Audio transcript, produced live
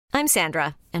I'm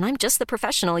Sandra, and I'm just the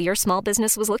professional your small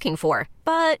business was looking for.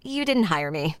 But you didn't hire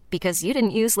me because you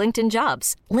didn't use LinkedIn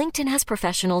Jobs. LinkedIn has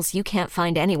professionals you can't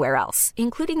find anywhere else,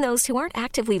 including those who aren't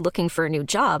actively looking for a new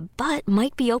job, but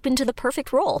might be open to the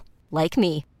perfect role, like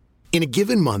me. In a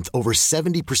given month, over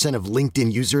 70% of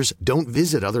LinkedIn users don't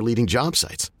visit other leading job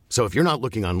sites. So if you're not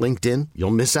looking on LinkedIn,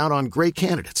 you'll miss out on great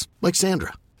candidates like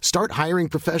Sandra. Start hiring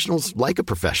professionals like a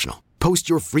professional. Post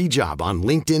your free job on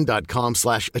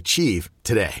linkedin.com/achieve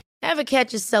today. Ever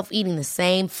catch yourself eating the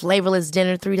same flavorless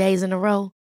dinner 3 days in a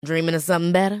row? Dreaming of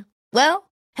something better?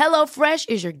 Well, HelloFresh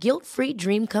is your guilt-free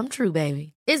dream come true,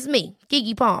 baby. It's me,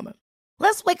 Keke Palmer.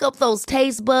 Let's wake up those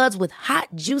taste buds with hot,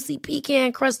 juicy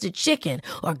pecan-crusted chicken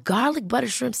or garlic butter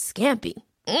shrimp scampi.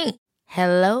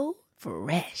 Hello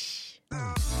Fresh.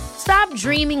 Stop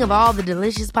dreaming of all the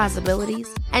delicious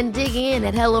possibilities and dig in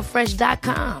at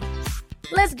HelloFresh.com.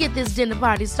 Let's get this dinner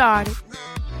party started.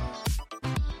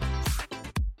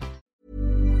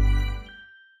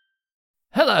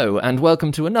 Hello, and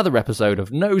welcome to another episode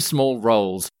of No Small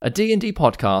Roles, a D&D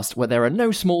podcast where there are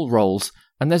no small roles,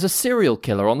 and there's a serial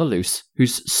killer on the loose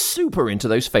who's super into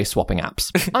those face-swapping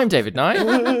apps. I'm David Knight,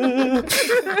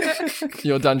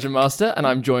 your Dungeon Master, and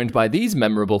I'm joined by these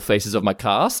memorable faces of my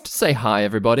cast. Say hi,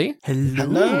 everybody.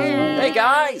 Hello. Hey,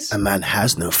 guys. A man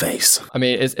has no face. I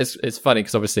mean, it's funny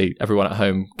because obviously everyone at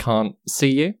home can't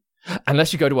see you.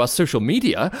 Unless you go to our social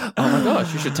media. Oh my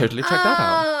gosh, you should totally check that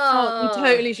out. Oh, you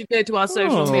totally should go to our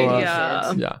social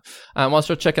media. Yeah. And whilst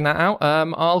you're checking that out,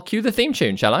 I'll cue the theme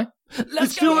tune, shall I?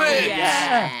 Let's do it!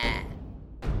 Yeah.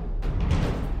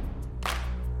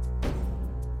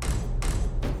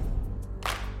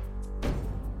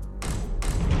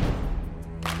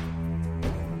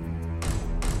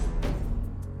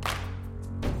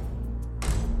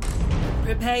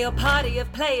 Prepare your party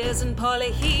of players and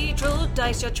polyhedral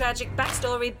dice. Your tragic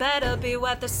backstory better be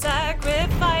worth the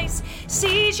sacrifice.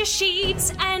 Seize your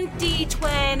sheets and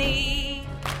D20.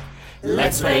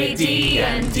 Let's play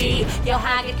D&D. Your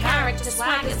haggard character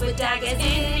swaggers with daggers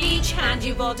in each hand.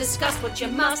 You've all discussed what you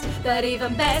must, but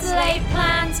even best laid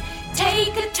plans.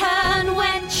 Take a turn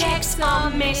when checks are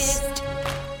missed.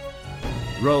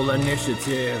 Roll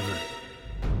initiative.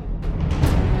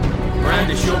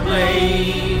 Brandish your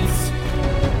blades.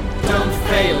 Don't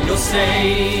fail your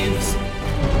saves.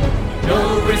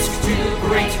 No risk too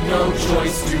great, no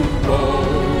choice to roll.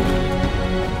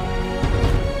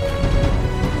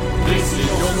 This is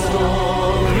your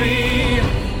story.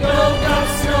 No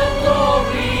guts, no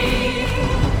glory.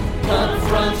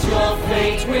 Confront your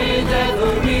fate with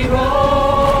every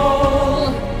roll.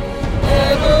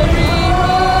 Every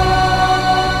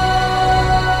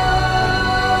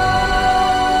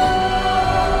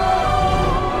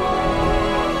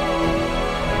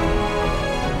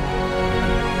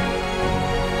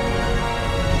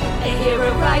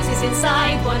rises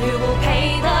inside, one who will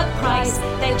pay the price.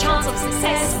 Their chance of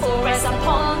success will rest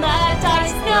upon the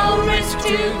dice. No risk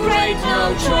too great,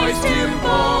 no choice too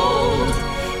bold.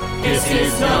 This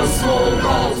is No Small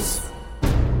Roles.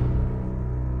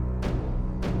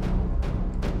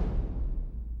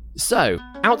 So,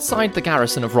 outside the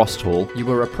garrison of Rosthall, you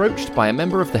were approached by a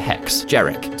member of the Hex,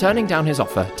 Jerick, turning down his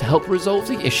offer to help resolve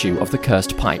the issue of the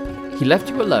cursed pipe. He left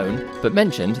you alone, but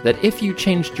mentioned that if you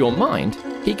changed your mind,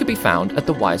 he could be found at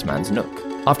the Wise Man's Nook.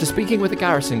 After speaking with the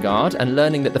garrison guard and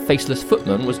learning that the faceless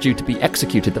footman was due to be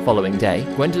executed the following day,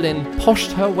 Gwendolyn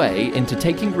poshed her way into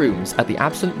taking rooms at the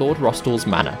absent Lord Rosthall's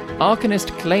manor.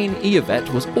 Arcanist Clain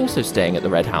Eovet was also staying at the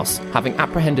Red House, having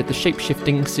apprehended the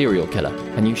shape-shifting serial killer,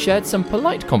 and you shared some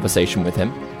polite conversation with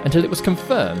him until it was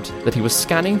confirmed that he was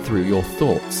scanning through your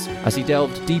thoughts. As he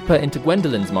delved deeper into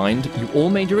Gwendolyn's mind, you all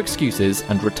made your excuses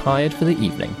and retired for the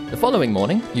evening. The following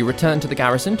morning, you returned to the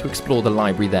garrison to explore the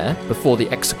library there before the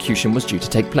execution was due to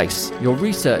take place. Your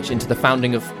research into the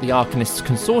founding of the Arcanists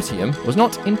Consortium was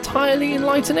not entirely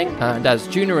enlightening, and as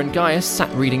Juna and Gaius sat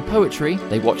reading poetry,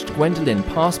 they watched Gwendolyn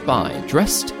pass by,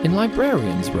 dressed in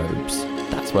librarian's robes.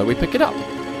 That's where we pick it up.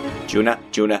 Juna,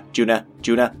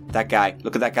 that guy.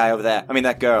 Look at that guy over there. I mean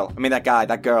that girl. That guy,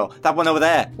 that girl. That one over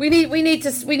there. We need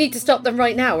to stop them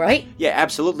right now, right? Yeah,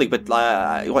 absolutely. But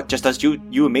what? Just us, you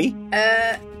and me?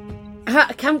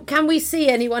 Can we see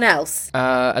anyone else?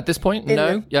 At this point,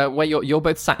 no. Yeah, where you're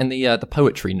both sat in the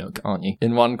poetry nook, aren't you?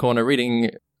 In one corner,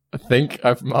 reading. I think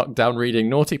I've marked down reading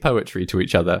naughty poetry to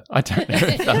each other. I don't know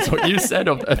if that's what you said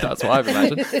or if that's what I've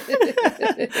imagined.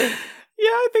 Yeah,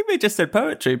 I think they just said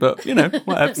poetry, but, whatever.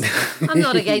 I'm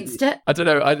not against it. I don't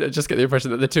know. I just get the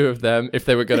impression that the two of them, if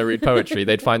they were going to read poetry,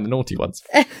 they'd find the naughty ones.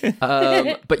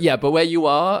 But where you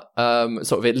are,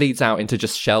 sort of it leads out into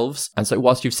just shelves. And so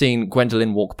whilst you've seen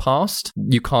Gwendolyn walk past,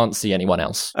 you can't see anyone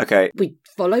else. Okay. We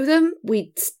follow them.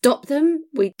 We stop them.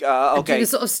 Okay. He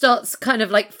sort of starts kind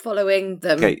of like following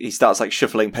them. Okay, he starts like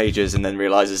shuffling pages and then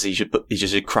realizes he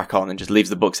just should crack on and just leaves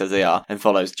the books as they are and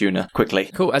follows Juna quickly.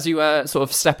 Cool. As you sort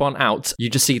of step on out, you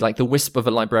just see like the wisp of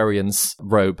a librarian's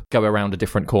robe go around a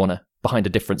different corner behind a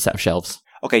different set of shelves.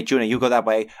 Okay, Juna, you go that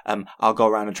way. I'll go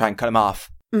around and try and cut him off.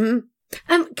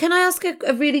 Mm-hmm. Can I ask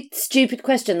a really stupid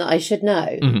question that I should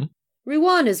know? Mm-hmm.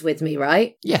 Ruana's with me,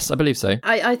 right? Yes, I believe so.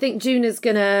 I think Juna's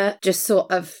gonna just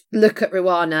sort of look at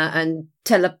Ruana and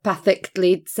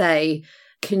telepathically say,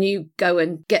 can you go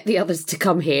and get the others to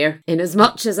come here? In as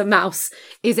much as a mouse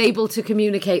is able to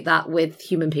communicate that with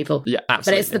human people. Yeah,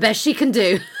 absolutely. But it's the best she can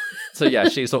do. So yeah,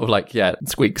 she sort of like,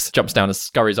 squeaks, jumps down and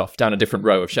scurries off down a different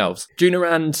row of shelves. Juna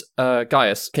and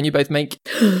Gaius, can you both make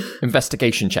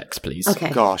investigation checks, please? Okay.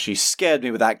 Gosh, you scared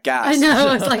me with that gas. I know,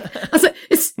 I was like,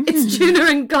 it's Juna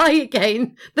and Guy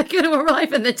again. They're going to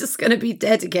arrive and they're just going to be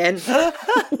dead again.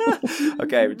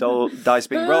 Okay, dice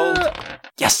being rolled.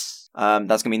 Yes!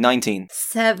 That's going to be 19.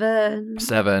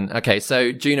 7. Okay,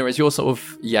 so Juna, as you're sort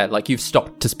of, you've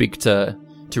stopped to speak to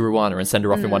Ruana and send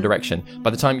her off in one direction. By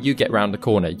the time you get round the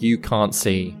corner, you can't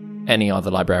see any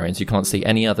other librarians. You can't see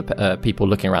any other people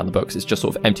looking around the books. It's just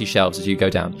sort of empty shelves as you go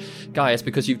down. Gaius,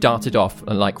 because you've darted off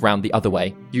and round the other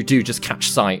way, you do just catch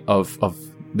sight of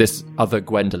this other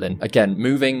Gwendolyn, again,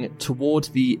 moving toward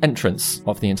the entrance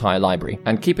of the entire library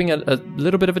and keeping a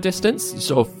little bit of a distance. You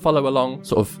sort of follow along,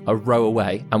 sort of a row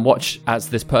away, and watch as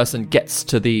this person gets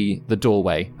to the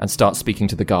doorway and starts speaking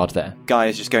to the guard there. Guy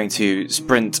is just going to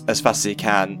sprint as fast as he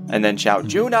can and then shout,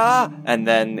 Juna! And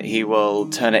then he will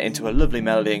turn it into a lovely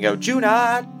melody and go,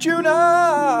 Juna! Juna!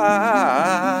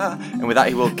 And with that,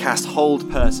 he will cast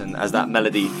Hold Person as that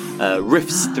melody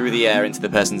riffs through the air into the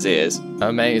person's ears.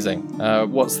 Amazing.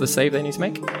 What's the save they need to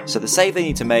make? So the save they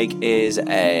need to make is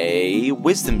a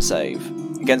Wisdom save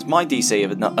against my DC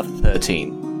of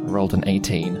 13. I rolled an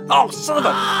 18. Oh, son of a...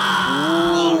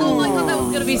 Oh my god, that was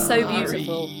going to be so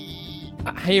beautiful.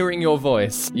 Hearing your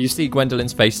voice, you see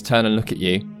Gwendolyn's face turn and look at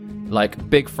you, like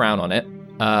big frown on it,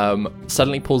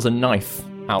 suddenly pulls a knife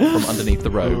out from underneath the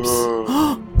robes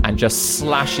and just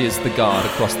slashes the guard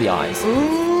across the eyes.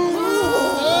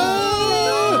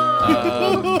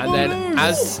 And then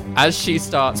as she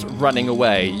starts running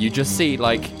away, you just see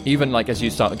even as you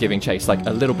start giving chase, a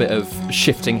little bit of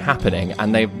shifting happening,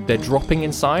 and they're dropping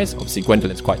in size. Obviously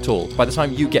Gwendolyn's quite tall. By the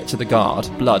time you get to the guard,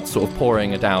 blood sort of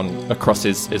pouring down across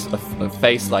his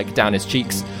face, down his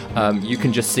cheeks, you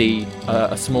can just see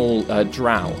a small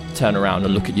drow turn around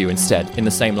and look at you instead in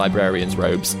the same librarian's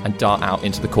robes and dart out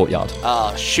into the courtyard.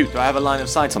 Ah, shoot, do I have a line of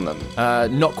sight on them?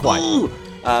 Not quite. Ooh.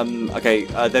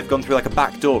 They've gone through a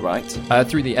back door, right?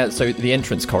 Through so the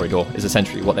entrance corridor is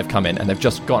essentially what they've come in, and they've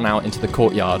just gone out into the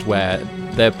courtyard where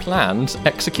their planned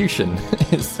execution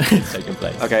is taking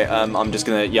place. Okay, I'm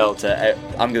gonna yell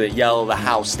the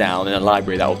house down in a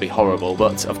library. That would be horrible,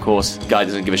 but of course, Guy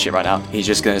doesn't give a shit right now. He's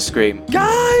just gonna scream,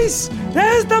 "Guys,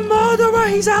 there's the murderer!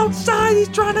 He's outside! He's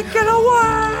trying to get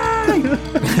away!"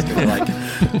 He's gonna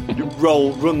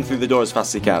run through the door as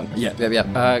fast as he can.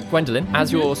 Yeah. Gwendolyn,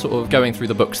 as you're sort of going through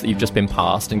the books that you've just been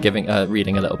past and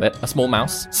reading a little bit, a small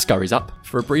mouse scurries up.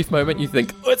 For a brief moment, you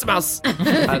think, "Oh, it's a mouse,"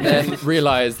 and then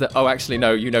realise that, oh, actually,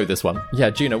 no, you know this one. Yeah,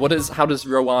 Juna, how does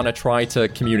Ruana try to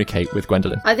communicate with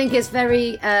Gwendolyn? I think it's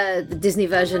very the Disney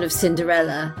version of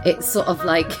Cinderella. It's sort of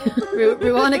like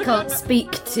Ruana can't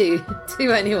speak to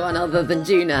anyone other than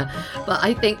Juna, but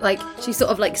I think she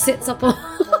sort of sits up on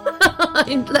her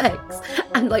hind legs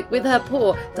and with her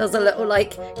paw does a little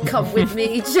come with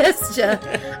me gesture,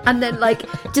 and then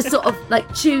just sort of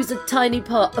chews a tiny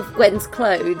part of Gwen's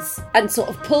clothes and sort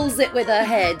of pulls it with her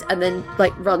head and then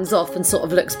runs off and sort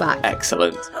of looks back.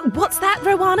 Excellent. What's that,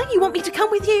 Ruana? You want me to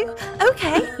come with you?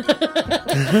 Okay.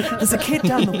 There's a kid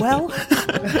down the well.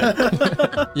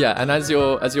 Yeah, and as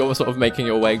you're sort of making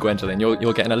your way, Gwendolyn,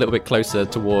 you're getting a little bit closer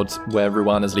towards where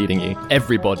Ruana's leading you.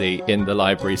 Everybody in the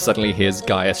library suddenly hears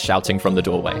Gaius shouting from the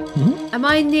doorway. Mm-hmm. Am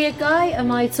I near Guy?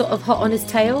 Am I sort of hot on his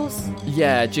tails?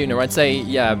 Yeah, Juna, I'd say,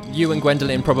 you and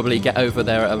Gwendolyn probably get over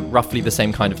there at roughly the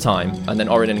same kind of time. And then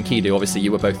Orin and Kidu, obviously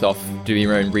you were both off doing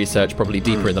your own research, probably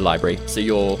deeper in the library. So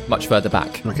you're much further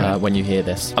back when you hear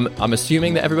this. I'm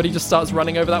assuming that everybody just starts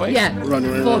running over that way? Yeah,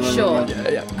 for sure.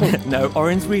 Yeah, cool. No,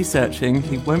 Orin's researching.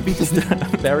 He won't be disturbed.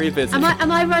 Very busy.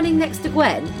 Am I running next to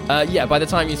Gwen? Yeah, by the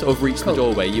time you sort of reach the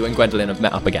doorway, you and Gwendolyn have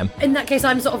met up again. In that case,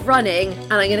 I'm sort of running,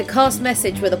 and I'm going to cast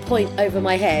message with a point over over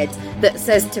my head that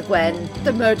says to Gwen,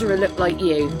 the murderer looked like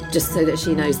you, just so that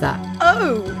she knows that.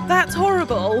 Oh, that's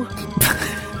horrible.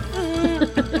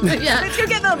 Yeah. Let's go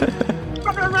get them.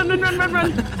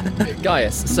 Run.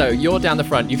 Gaius, so you're down the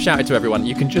front. You've shouted to everyone.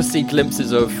 You can just see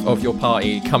glimpses of your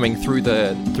party coming through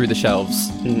the shelves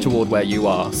toward where you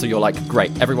are. So you're like,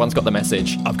 great, everyone's got the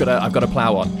message. I've got to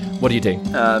plow on. What do you do?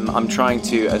 I'm trying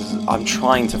to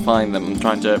find them. I'm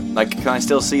trying to, like, can I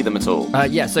still see them at all?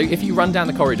 Yeah. So if you run down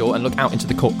the corridor and look out into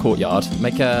the courtyard,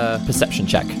 make a perception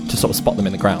check to sort of spot them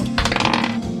in the crowd.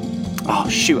 Oh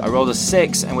shoot! I rolled a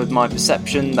 6, and with my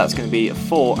perception, that's going to be a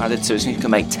 4 added, so it's going to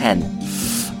make 10.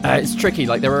 It's tricky.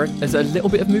 Like there's a little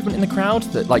bit of movement in the crowd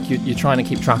that like you're trying to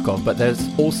keep track of, but there's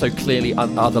also clearly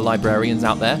other librarians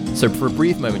out there. So for a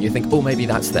brief moment, you think, oh, maybe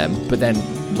that's them, but then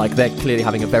like they're clearly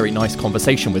having a very nice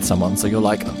conversation with someone. So you're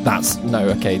like,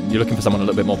 okay. You're looking for someone a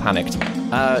little bit more panicked.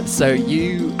 So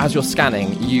you, as you're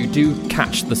scanning, you do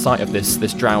catch the sight of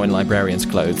this drow in librarian's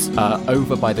clothes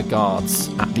over by the guards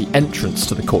at the entrance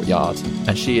to the courtyard,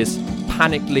 and she is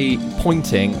panically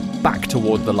pointing back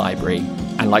toward the library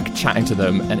and like chatting to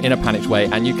them and in a panicked way,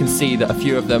 and you can see that a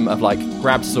few of them have like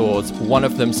grabbed swords. One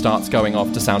of them starts going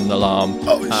off to sound an alarm,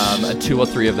 and 2 or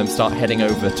 3 of them start heading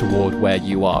over toward where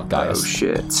you are, guys. Oh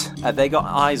shit. Have they got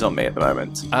eyes on me at the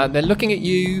moment? They're looking at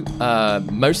you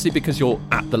mostly because you're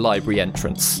at the library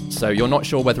entrance, so you're not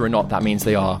sure whether or not that means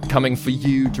they are coming for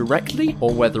you directly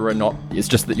or whether or not it's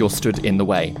just that you're stood in the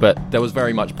way. But there was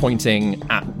very much pointing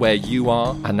at where you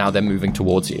are, and now they're moving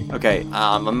towards you. Okay,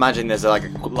 imagine there's like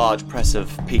a large press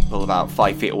of people about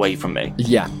 5 feet away from me.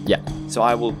 Yeah. So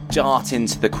I will dart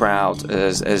into the crowd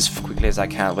as quickly as I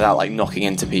can without like knocking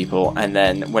into people, and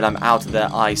then when I'm out of their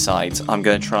eyesight, I'm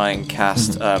going to try and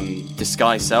cast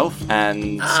disguise self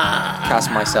and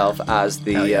cast myself as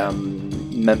the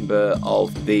member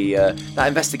of the that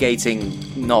investigating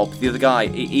knob, the other guy,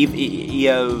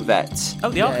 Eovet. Oh,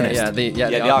 the Arcanist. The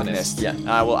Arcanist. Yeah.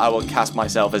 I will cast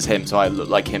myself as him, so I look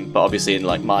like him, but obviously in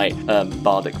like my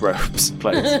bardic robes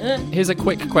clothes. Here's a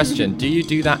quick question: do you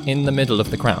do that in the middle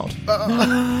of the crowd?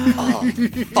 Oh,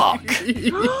 fuck!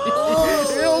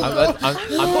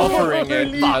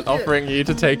 I'm offering you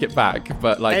to take it back,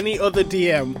 but like any other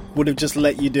DM would have just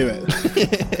let you do it.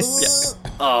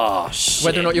 Oh shit!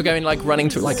 Whether or not you're going like running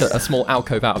to like a small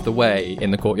alcove out of the way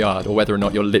in the courtyard, or whether or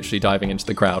not you're literally diving into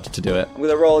the crowd to do it. I'm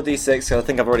gonna roll a d6 because I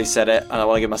think I've already said it, and I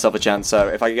want to give myself a chance. So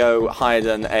if I go higher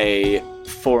than a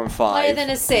 4 and 5, higher than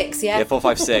a 6, yeah. Yeah, 4,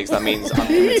 5, 6. That means I'm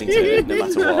committing to it no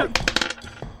matter what.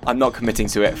 I'm not committing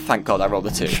to it. Thank God I rolled a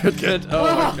 2. Good. Oh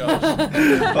my god.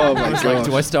 Oh my god. Like,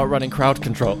 do I start running crowd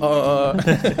control?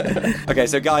 Okay,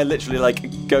 so guy literally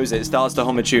like goes it, starts to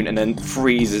hum a tune, and then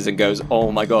freezes and goes,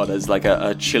 oh my god, as like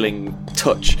a chilling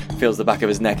touch feels the back of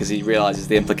his neck as he realizes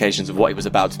the implications of what he was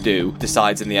about to do.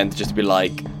 Decides in the end to just be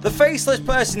like, the faceless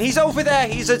person, he's over there,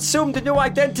 he's assumed a new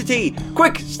identity.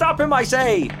 Quick, stop him, I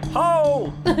say.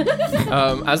 Ho!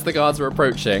 As the guards are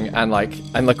approaching, and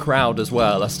the crowd as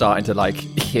well are starting to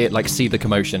see the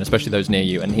commotion, especially those near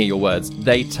you, and hear your words,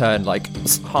 they turn like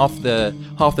half the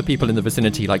people in the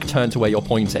vicinity like turn to where you're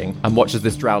pointing and watch as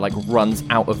this drow like runs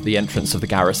out of the entrance of the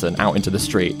garrison out into the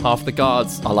street. Half the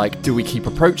guards are like, do we keep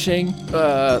approaching?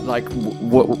 Look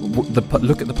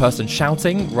at the person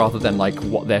shouting rather than like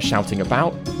what they're shouting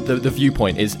about. The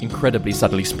viewpoint is incredibly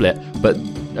subtly split, but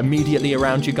immediately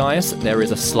around you guys there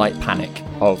is a slight panic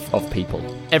of people.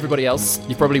 Everybody else,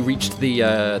 you've probably reached the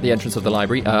entrance of the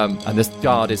library, and this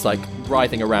guard is like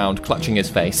writhing around, clutching his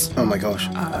face. Oh my gosh.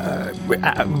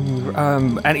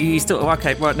 And he's still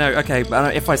okay. Well, no, okay.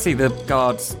 If I see the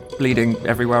guards bleeding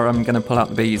everywhere, I'm going to pull out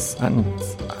the bees and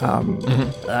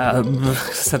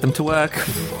set them to work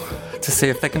to see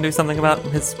if they can do something about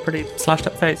his pretty slashed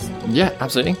up face. Yeah,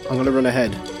 absolutely. I'm going to run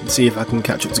ahead and see if I can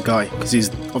catch up to Guy, because he's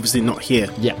obviously not here.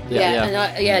 Yeah.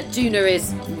 And Juna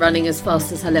is running as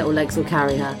fast as her little legs will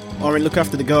carry her. Orin, look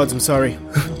after the guards, I'm sorry.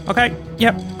 Okay,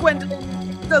 yep. Gwen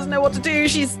doesn't know what to do.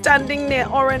 She's standing near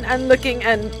Orin and looking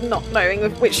and not knowing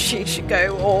which she should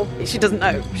go, or she doesn't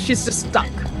know. She's just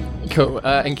stuck. Cool.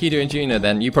 Enkidu and Juna,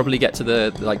 then you probably get to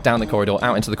the down the corridor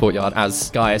out into the courtyard as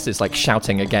Gaius is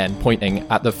shouting again, pointing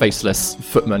at the faceless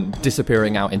footman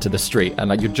disappearing out into the street,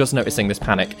 and you're just noticing this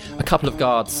panic. A couple of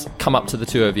guards come up to the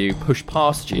two of you, push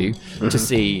past you to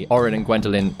see Orin and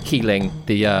Gwendolyn healing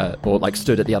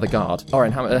stood at the other guard.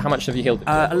 Orin, how much have you healed?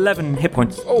 11 hit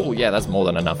points. Oh yeah, that's more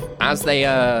than enough. As they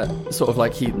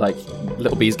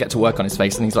little bees get to work on his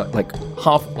face, and he's like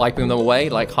half wiping them away,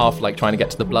 half trying to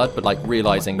get to the blood, but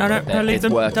realizing it's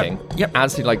working. Yep.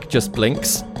 As he just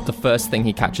blinks, the first thing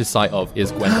he catches sight of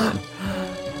is Gwendolyn.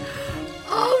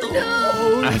 Oh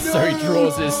no! So he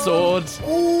draws his sword.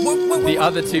 The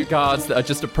other two guards that are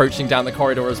just approaching down the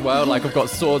corridor as well, like, have got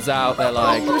swords out. They're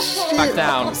like, back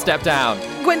down, step down.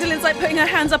 Gwendolyn's like putting her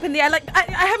hands up in the air, like,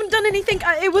 I haven't done anything.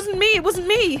 It wasn't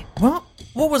me. What?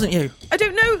 What wasn't you? I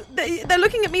don't know. They're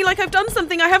looking at me like I've done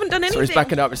something. I haven't done anything. So he's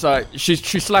backing up. It's like, she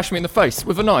slashed me in the face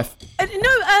with a knife.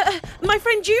 My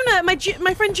friend Juna,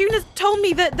 my friend Juna told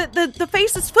me that the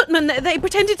faceless footmen, they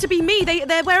pretended to be me. They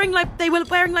were wearing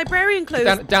librarian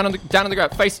clothes. Down on the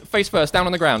ground. Face first. Down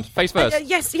on the ground. Face first.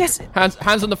 Yes.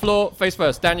 Hands on the floor. Face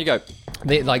first. Down you go.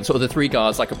 The three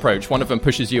guards approach. One of them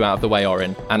pushes you out of the way,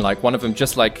 Orin, and one of them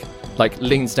just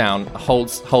leans down,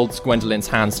 holds Gwendolyn's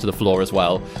hands to the floor as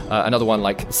well. Another one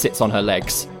sits on her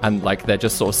legs, and they're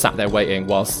just sort of sat there waiting,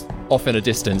 whilst off in a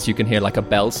distance you can hear a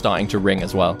bell starting to ring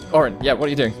as well. Orin, yeah, what are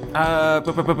you doing?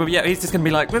 Yeah, he's just gonna be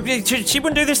like, she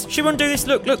wouldn't do this. She wouldn't do this.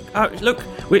 Look,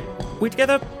 we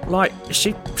together.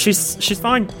 She's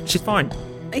fine. She's fine.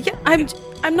 Yeah,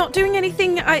 I'm not doing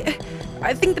anything.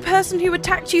 I think the person who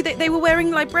attacked you, they were wearing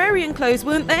librarian clothes,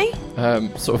 weren't they?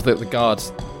 The guard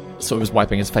sort of was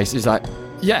wiping his face. He's like,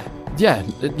 yeah,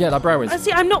 librarians.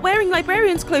 See, I'm not wearing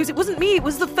librarian's clothes. It wasn't me. It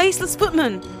was the faceless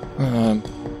footman.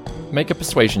 Make a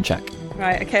persuasion check.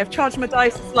 Right, okay, I've charged my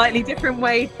dice a slightly different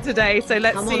way today, so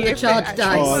let's see if charged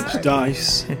dice. Charged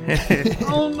dice.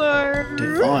 Oh no.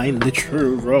 Divine the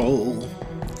true roll.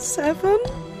 7?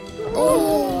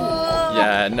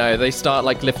 Yeah, no, they start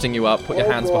lifting you up, put your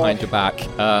hands behind your back,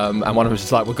 and one of them's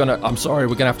just like, I'm sorry,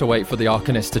 we're gonna have to wait for the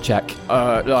Arcanist to check.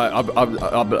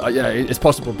 Yeah, it's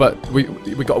possible, but we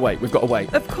gotta wait. We've got to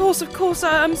wait. Of course.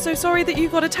 I'm so sorry that you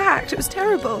got attacked. It was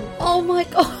terrible. Oh my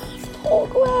god, poor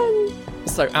Gwen.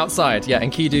 So outside,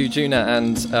 Enkidu, Juna,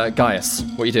 and Gaius,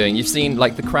 what are you doing? You've seen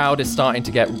the crowd is starting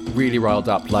to get really riled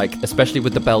up, especially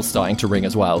with the bells starting to ring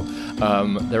as well.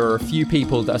 There are a few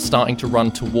people that are starting to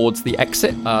run towards the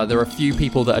exit. There are a few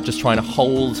people that are just trying to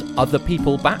hold other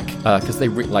people back because they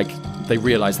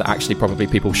realise that actually probably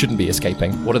people shouldn't be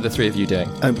escaping. What are the three of you doing?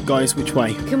 Guys, which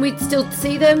way? Can we still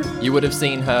see them? You would have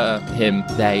seen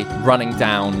they running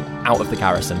down out of the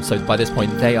garrison. So by this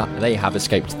point, they have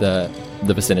escaped the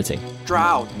vicinity.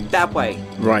 Drow, that way.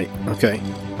 Right, okay.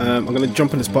 I'm going to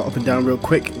jump on the spot up and down real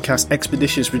quick and cast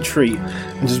Expeditious Retreat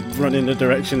and just run in the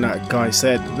direction that guy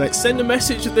said. Send a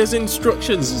message that there's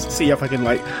instructions. See if I can,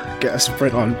 get a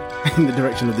sprint on in the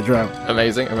direction of the drow.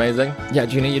 Amazing. Yeah,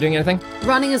 Gina, you doing anything?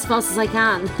 Running as fast as I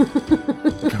can.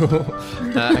 Cool.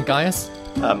 And Gaius?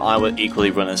 I will equally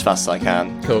run as fast as I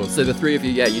can. Cool. So the three of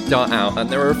you, you dart out, and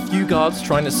there are a few guards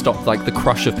trying to stop the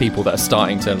crush of people that are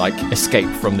starting to escape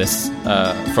from this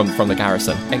from the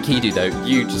garrison. And Enkidu, though,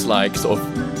 you just sort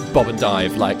of bob and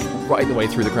dive right the way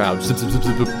through the crowd, zip, zip, zip,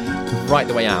 zip, zip, right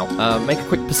the way out. Make a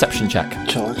quick perception check.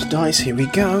 Charge dice. Here we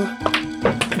go.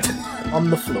 On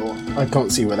the floor. I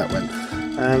can't see where that went.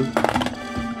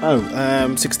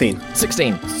 16.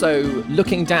 16. So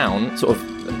looking down, sort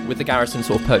of with the garrison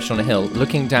sort of perched on a hill,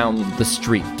 looking down the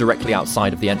street directly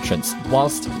outside of the entrance,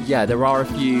 whilst, there are a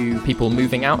few people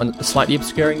moving out and slightly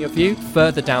obscuring your view,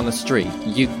 further down the street,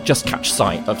 you just catch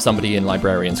sight of somebody in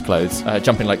librarian's clothes,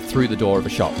 jumping through the door of a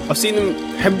shop. I've seen them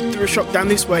head through a shop down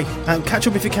this way. Catch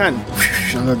up if you can.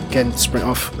 And again, sprint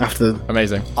off after them.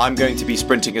 Amazing. I'm going to be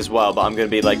sprinting as well, but I'm going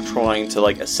to be trying to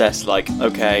assess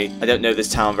okay, I don't know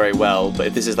this town very well, but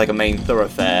if this is a main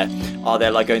thoroughfare, are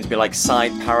there going to be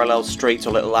side parallel streets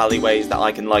or little alleyways that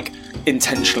I can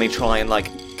intentionally try and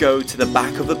go to the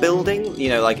back of the building?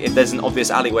 If there's an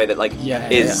obvious alleyway that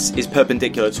is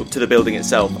perpendicular to the building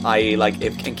itself, i.e.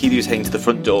 if Enkidu's heading to the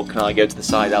front door, can I go to the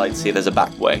side alley to see if there's a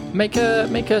back way? Make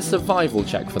a survival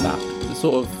check for that. It's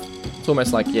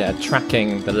almost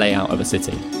tracking the layout of a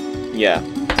city. Yeah.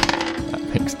 That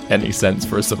makes any sense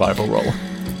for a survival roll.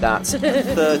 That's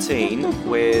 13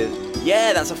 with...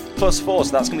 Yeah, that's a +4,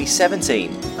 so that's going to be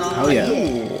 17. Oh,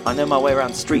 yeah. I know my way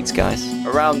around streets, guys.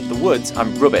 Around the woods,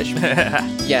 I'm rubbish.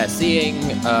 Yeah, seeing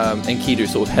Enkidu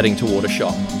sort of heading toward a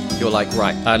shop, you're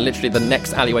right, literally the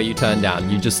next alleyway you turn down,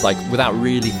 you just without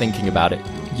really thinking about it,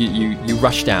 you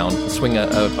rush down, swing a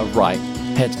right,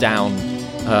 head down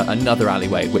another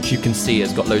alleyway, which you can see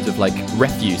has got loads of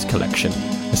refuse collection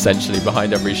essentially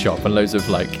behind every shop and loads of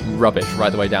rubbish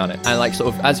right the way down it, and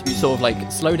as you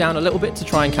slow down a little bit to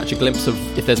try and catch a glimpse of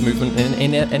if there's movement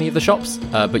in any of the shops,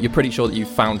 but you're pretty sure that you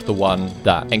found the one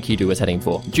that Enkidu was heading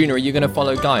for. Juna, are you going to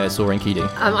follow Gaius or Enkidu?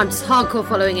 I'm just hardcore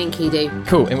following Enkidu.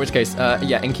 Cool, in which case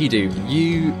Enkidu,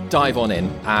 you dive on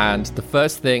in, and the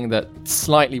first thing that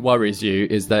slightly worries you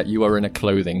is that you are in a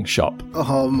clothing shop.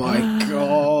 Oh my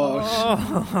gosh.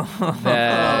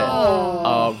 There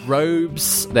are are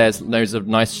robes. There's loads of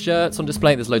nice shirts on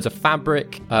display. There's loads of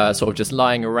fabric, sort of just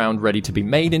lying around, ready to be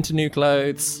made into new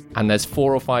clothes. And there's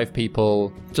 4 or 5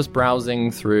 people just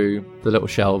browsing through the little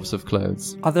shelves of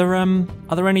clothes. Are there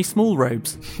any small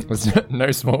robes? There's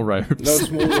no small robes. No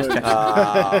small robes.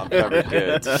 Very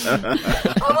good.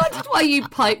 I wondered why you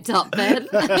piped up then.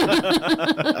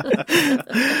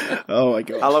 Oh my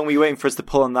god. How long were you waiting for us to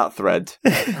pull on that thread?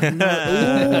 Ooh,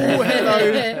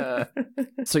 hello.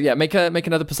 So yeah, make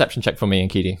another perception check for me,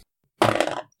 Nkidi.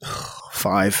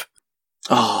 5.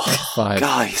 Oh, 5.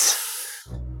 guys.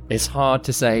 It's hard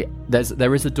to say.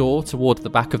 There is a door toward the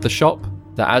back of the shop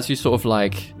that, as you sort of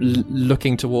like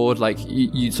looking toward, like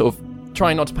you sort of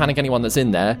trying not to panic anyone that's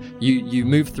in there. You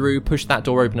move through, push that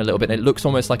door open a little bit, and it looks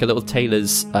almost like a little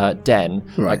tailor's den,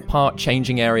 like part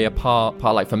changing area, part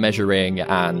like for measuring,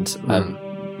 and a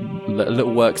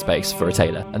little workspace for a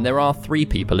tailor. And there are 3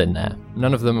 people in there.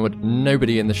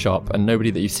 Nobody in the shop, and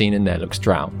nobody that you've seen in there looks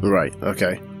drow. Right.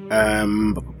 Okay.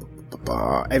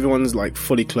 Everyone's like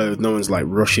fully clothed. No one's like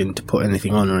rushing to put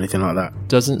anything on or anything like that.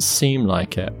 Doesn't seem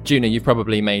like it. Juna, you've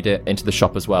probably made it into the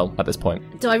shop as well at this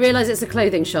point. Do I realise it's a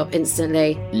clothing shop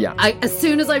instantly? Yeah. As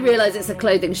soon as I realise it's a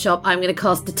clothing shop, I'm going to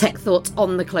cast Detect Thoughts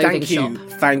on the clothing shop.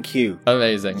 Thank you.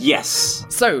 Amazing. Yes.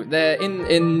 So there,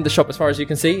 in the shop, as far as you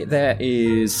can see, there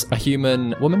is a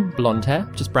human woman, blonde hair,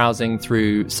 just browsing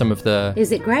through some of the.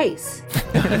 Is it Grace?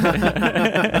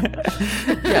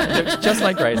 Yeah, just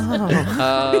like Grace.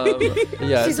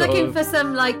 Yeah, she's looking for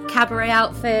some like cabaret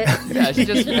outfit. Yeah, she's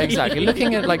just exactly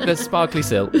looking at like the sparkly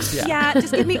silks. Yeah,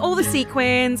 just give me all the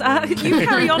sequins. You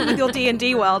carry on with your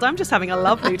D&D world. I'm just having a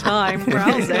lovely time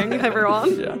browsing,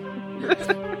 everyone. Yeah.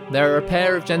 There are a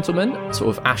pair of gentlemen,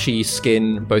 sort of ashy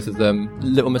skin, both of them,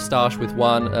 little moustache with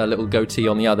one, a little goatee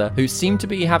on the other, who seem to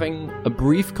be having a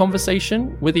brief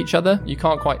conversation with each other. You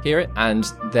can't quite hear it. And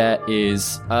there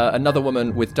is another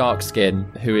woman with dark skin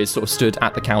who is sort of stood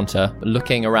at the counter,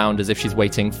 looking around as if she's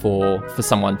waiting for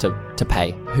someone to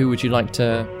pay. Who would you like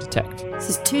to detect? So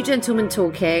there's 2 gentlemen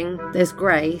talking. There's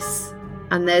Grace.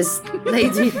 And there's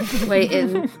lady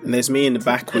waiting. And there's me in the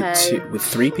back with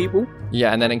 3 people.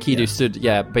 Yeah, and then Enkidu stood,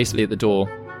 basically at the door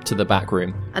to the back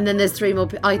room. And then there's 3 more.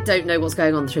 I don't know what's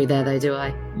going on through there, though, do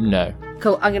I? No.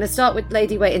 Cool. I'm going to start with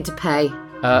lady waiting to pay.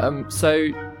 So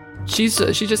she's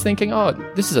just thinking, oh,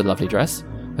 this is a lovely dress.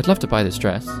 I'd love to buy this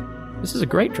dress. This is a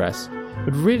great dress. It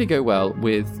would really go well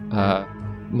with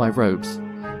my robes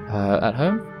at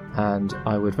home, and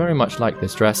I would very much like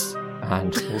this dress.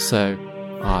 And also,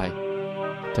 I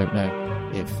don't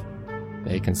know if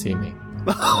they can see me.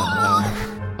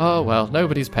 Oh well,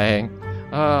 nobody's paying.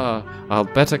 I'll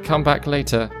better come back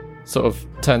later. Sort of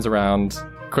turns around,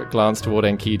 quick glance toward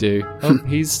Enkidu. Oh,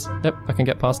 nope, I can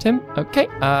get past him. Okay.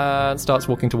 And starts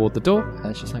walking toward the door.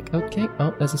 And she's like, okay,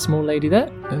 oh, there's a small lady there.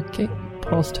 Okay,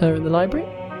 past her in the library.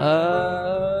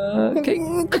 Okay.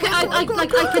 Okay, I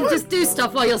can just do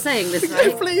stuff while you're saying this,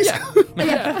 right? Please. Yeah.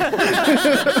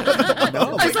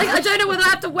 I was like, I don't know whether I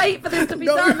have to wait for this to be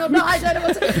done or not. I don't know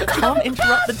what to. Can't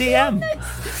interrupt the DM.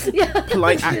 Yeah.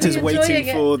 Polite actors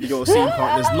waiting for your scene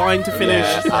partner's line to finish.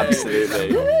 Yeah,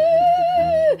 absolutely.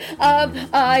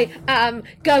 I am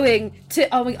going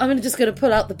to. I'm just going to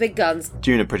pull out the big guns.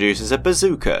 Juna produces a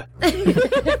bazooka.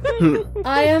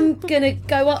 I am going to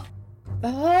go up.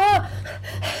 I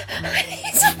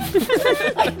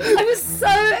was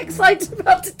so excited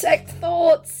about Detect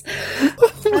Thoughts. I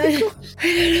don't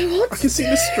know what I can see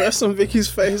the stress on Vicky's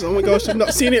face. Oh my gosh, I've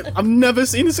not seen it. I've never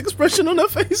seen this expression on her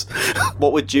face.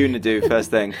 What would Juna do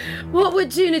first thing? What would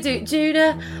Juna do?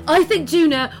 I think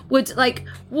Juna would like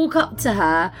walk up to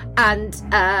her and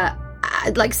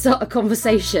like start a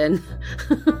conversation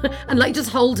and like just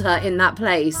hold her in that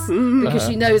place because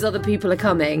she knows other people are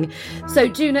coming. So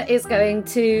Juna is going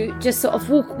to just sort of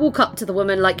walk up to the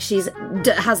woman like she's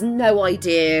has no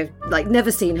idea, like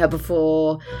never seen her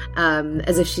before,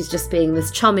 as if she's just being this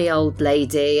chummy old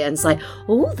lady, and it's like,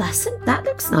 oh, that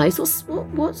looks nice. What's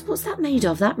that made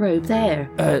of? That robe there?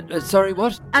 Sorry,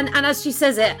 what? And as she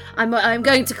says it, I'm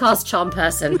going to cast Charm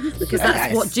Person because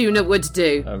that's what Juna would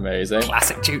do. Amazing.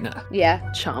 Classic Juna. Yeah.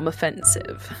 Charm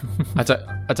offensive. I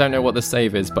don't know what the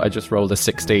save is, but I just rolled a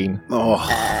 16.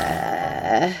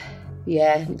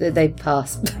 Yeah, they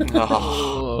passed.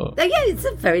 Oh. Yeah, it's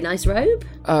a very nice robe.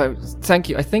 Oh, thank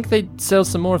you. I think they sell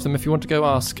some more of them if you want to go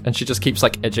ask. And she just keeps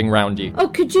like edging round you. Oh,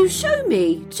 could you show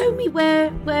me? Show me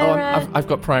where. I've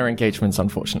got prior engagements,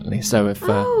 unfortunately. So if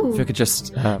you could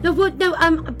just. But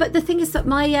the thing is that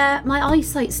my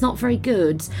eyesight's not very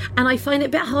good, and I find it a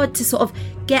bit hard to sort of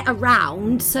get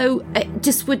around. So it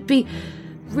just would be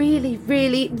really,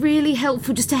 really, really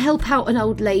helpful just to help out an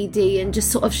old lady and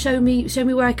just sort of show me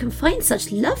where I can find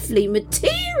such lovely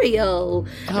material.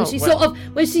 And she sort of,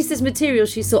 when she says material,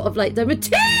 she's sort of like the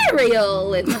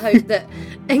material in the hope that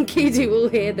Enkidu will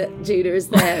hear that Juna is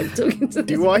there and talking to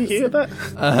this Do I hear that?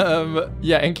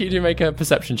 Yeah, Enkidu, make a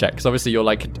perception check, because obviously you're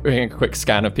like doing a quick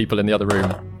scan of people in the other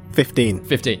room.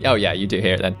 15. Oh yeah, you do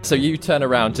hear it then. So you turn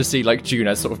around to see like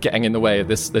Juna sort of getting in the way of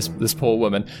this poor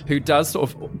woman, who does sort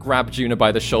of grab Juna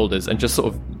by the shoulders and just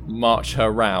sort of march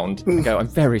her round and go, I'm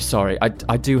very sorry,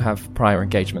 I do have prior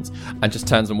engagements, and just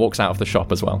turns and walks out of the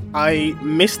shop as well. I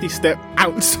misty step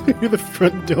out through the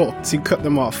front door to cut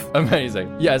them off.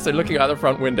 Amazing. Yeah, so looking out the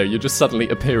front window, you just suddenly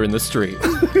appear in the street.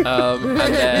 And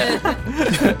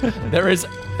there is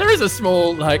a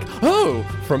small, like, oh,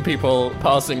 from people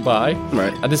passing by.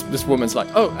 Right. And this woman's like,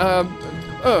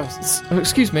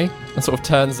 excuse me, and sort of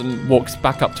turns and walks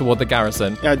back up toward the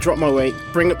garrison. Yeah, I drop my weight,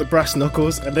 bring up the brass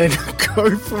knuckles, and then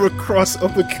go for a cross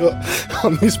uppercut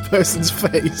on this person's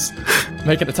face.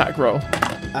 Make an attack roll.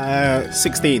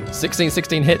 16.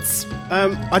 16 hits.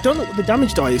 I don't know what the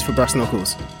damage die is for brass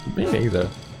knuckles. Me neither.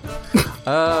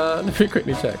 Let me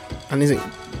quickly check. And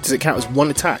does it count as one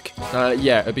attack?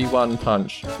 Yeah, it'd be one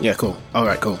punch. Yeah, cool.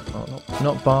 Alright, cool. Oh,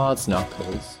 not Bard's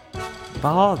knuckles.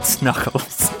 Bard's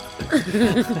knuckles.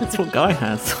 That's what Guy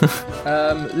has.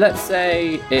 Let's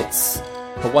say it's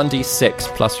a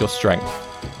 1d6 plus your strength.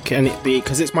 Can it be,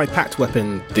 because it's my packed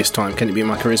weapon this time, can it be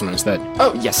my charisma instead?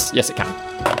 Oh, yes it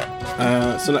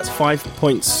can. So that's 5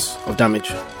 points of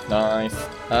damage. Nice.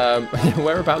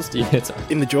 Whereabouts do you hit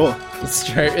her? In the jaw.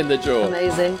 Straight in the jaw.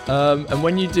 Amazing. And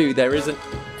when you do, there is an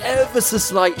ever so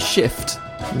slight shift,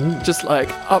 just like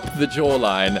up the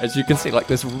jawline, as you can see, like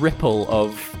this ripple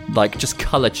of like just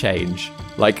colour change,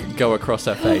 like go across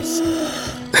her face.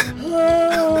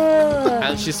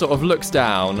 And she sort of looks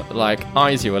down, like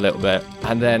eyes you a little bit,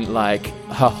 and then like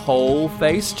her whole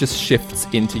face just shifts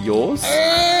into yours.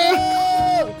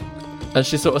 And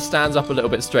she sort of stands up a little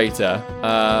bit straighter,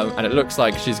 and it looks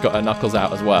like she's got her knuckles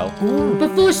out as well.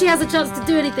 Before she has a chance to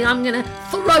do anything, I'm going to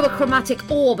throw a chromatic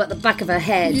orb at the back of her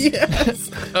head. Yes!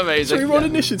 Amazing. Shall we roll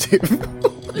initiative?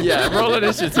 Yeah, roll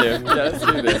initiative. Yeah, let's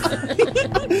do this.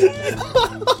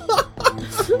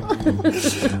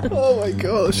 Oh my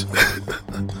gosh.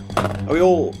 Are we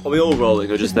all rolling,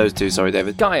 or just those two? Sorry,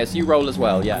 David. Gaius, you roll as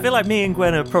well, yeah. I feel like me and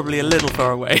Gwen are probably a little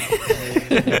far away.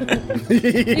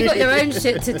 You've got your own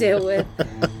shit to deal with.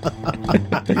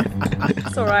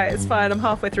 It's alright, it's fine. I'm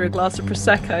halfway through a glass of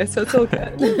Prosecco, so it's all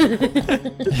good.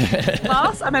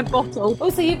 Glass? I meant bottle.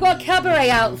 Also, you've got a cabaret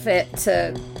outfit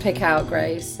to pick out,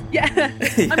 Grace. Yeah.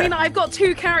 I mean, I've got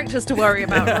two characters to worry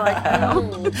about right now.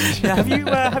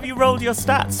 Yeah, have you rolled your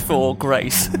stats for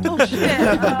Grace? Oh, shit.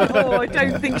 Oh, I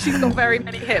don't think she's got very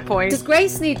many hit points. Does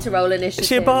Grace need to roll initiative? Is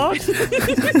she a bard?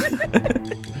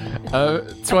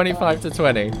 25 to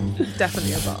 20.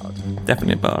 Definitely a bard.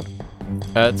 Definitely a bard.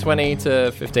 20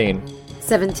 to 15.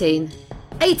 17.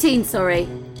 18, sorry.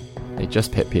 They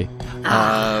just pip you.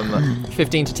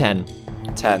 15 to 10.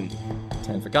 10.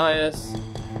 10 for Gaius.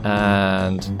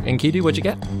 And Enkidu, what'd you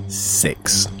get?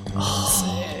 6.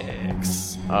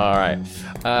 6. Alright.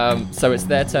 So it's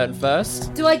their turn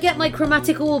first. Do I get my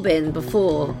chromatic orb in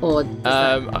before, or...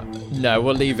 No,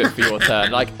 we'll leave it for your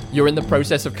turn. Like, you're in the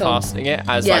process of casting it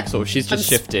as, like, sort of, she's just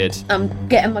shifted. I'm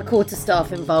getting my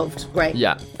quarterstaff involved. Great.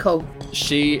 Yeah. Cool.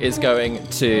 She is going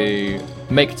to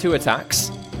make 2 attacks.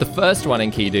 The first one,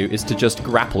 Enkidu, is to just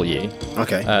grapple you.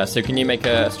 Okay. So can you make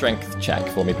a strength check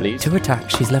for me, please? 2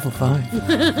 attacks, she's level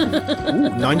 5. Ooh,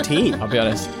 19. I'll be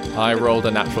honest, I rolled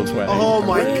a natural 20. Oh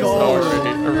my god.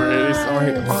 I'm really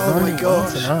sorry. Oh my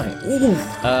gosh.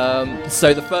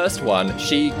 So the first one,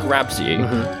 she grabs you,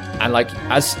 and like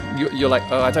as you're like,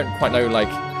 oh, I don't quite know like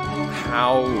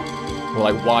how or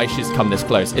like why she's come this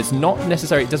close. It's not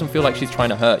necessary. It doesn't feel like she's trying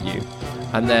to hurt you.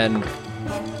 And then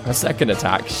her second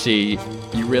attack, you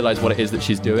realise what it is that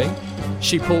she's doing.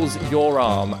 She pulls your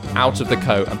arm out of the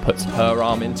coat and puts her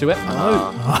arm into it.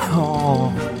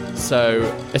 Oh. So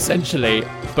essentially,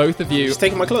 both of you. She's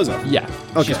taking my clothes off? Yeah.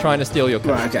 Okay. She's trying to steal your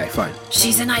coat. Right, okay, fine.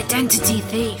 She's an identity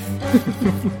thief.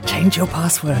 Change your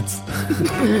passwords.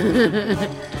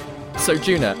 So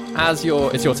Juna, it's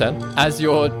your turn. As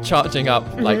you're charging up,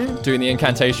 like doing the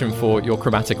incantation for your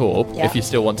chromatic orb, if you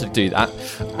still want to do that,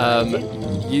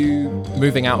 you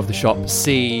moving out of the shop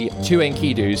see 2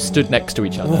 Enkidus stood next to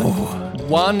each other. Whoa.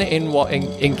 One in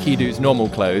Enkidu's normal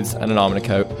clothes and an arm and a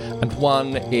coat, and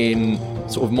one in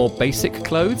sort of more basic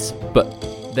clothes, but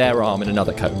their arm in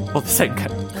another coat. Or the same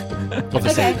coat. Of the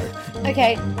same.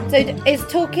 Okay, so is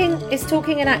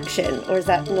talking an action, or is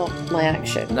that not my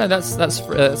action? No, that's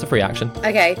a free action.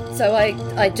 Okay, so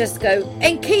I just go,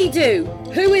 Enkidu,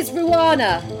 who is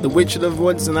Ruana? The Witch of the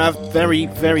Woods and our very,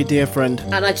 very dear friend.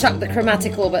 And I chuck the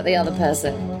chromatic orb at the other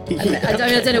person. And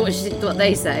I don't know what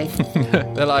they say.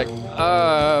 They're like,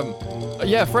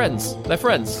 yeah, friends. They're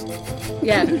friends.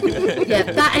 Yeah,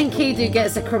 that Enkidu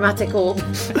gets a chromatic orb.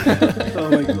 Oh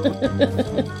my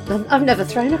god. I've never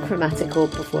thrown a chromatic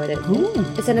orb before, I don't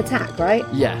think. It's an attack, right?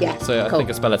 Yeah. So cool. I think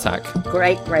a spell attack.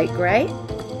 Great.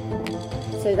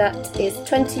 So that is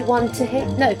 21 to hit.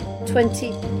 No,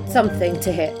 20-something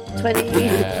to hit.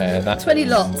 20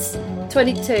 lots.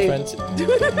 22. 20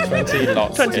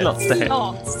 lots. 20 lots to hit.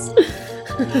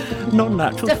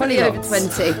 Non-natural. Definitely 20 over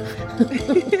lots. 20.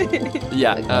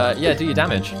 Yeah, do your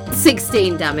damage.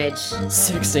 16 damage.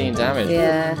 16 damage.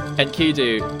 Yeah.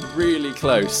 Enkidu, really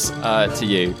close to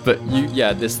you, but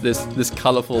this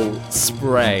colourful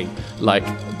spray like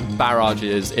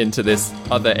barrages into this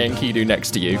other Enkidu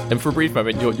next to you, and for a brief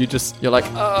moment you're like,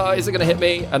 oh, is it gonna hit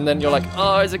me? And then you're like,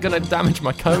 oh, is it gonna damage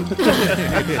my coat?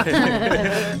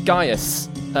 Gaius,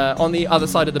 on the other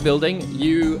side of the building,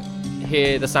 you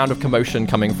hear the sound of commotion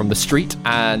coming from the street,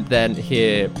 and then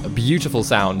hear a beautiful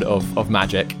sound of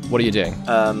magic. What are you doing?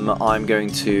 I'm going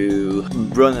to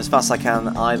run as fast as I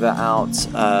can, either out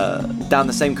down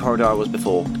the same corridor I was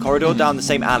before. Down the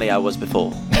same alley I was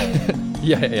before.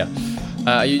 Yeah.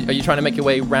 Are you trying to make your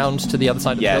way round to the other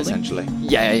side of the building? Essentially.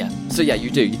 Yeah. So you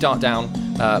do. You dart down,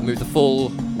 move the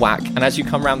full whack, and as you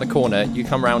come round the corner, you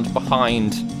come round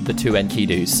behind the two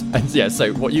Enkidus. And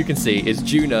so what you can see is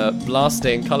Juna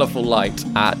blasting colourful light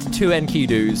at two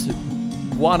Enkidus,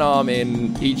 one arm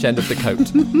in each end of the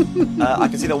coat. I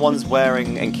can see the one's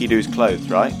wearing Enkidu's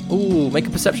clothes, right? Ooh, make a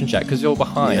perception check, because you're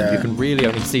behind. Yeah. You can really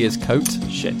only see his coat.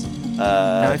 Shit.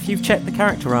 Now, if you've checked the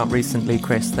character art recently,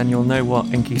 Chris, then you'll know what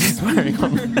Enkidu's wearing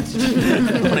on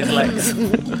his legs.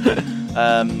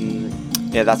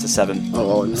 Yeah, that's a 7.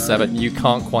 Oh, no. 7. You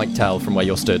can't quite tell from where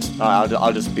you're stood.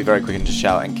 I'll just be very quick and just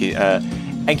shout,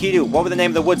 Enkidu, what were the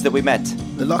name of the woods that we met?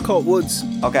 The Lockhart Woods.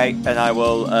 Okay, and I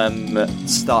will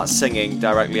start singing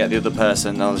directly at the other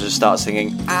person. I'll just start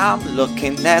singing, I'm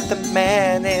looking at the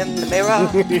man in the mirror.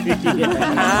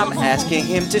 I'm asking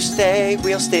him to stay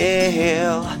real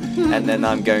still. And then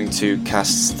I'm going to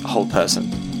cast Hold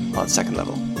Person on 2nd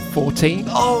level. 14.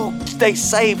 Oh, they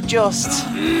saved just.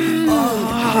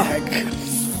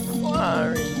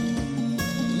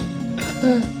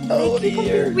 Oh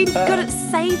dear. Really good at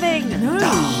saving. No.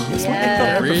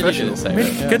 Really good at saving.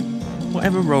 Really good.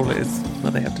 Whatever role it is,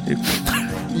 what they have to do.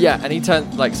 Yeah, and he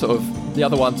turns, like, sort of, the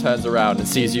other one turns around and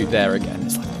sees you there again.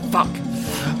 It's like, fuck.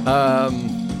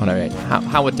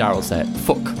 How would Daryl say it?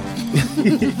 Fuck.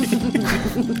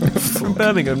 From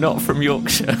Birmingham, not from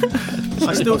Yorkshire.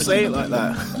 I still say it like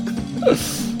that.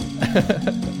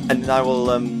 And I will,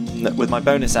 with my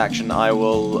bonus action, I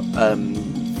will, and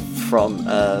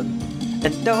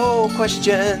no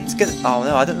questions. Oh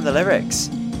no, I don't know the lyrics.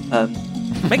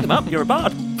 Make them up. You're a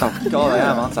bard. Oh God, I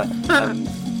am, aren't I?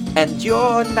 And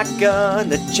you're not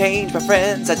gonna change my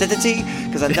friend's identity,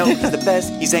 cause I know he's the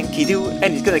best. He's Enkidu,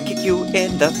 and he's gonna kick you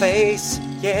in the face.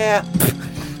 Yeah.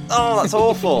 Oh, that's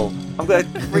awful. I'm gonna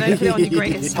Don't be on your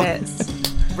greatest hits.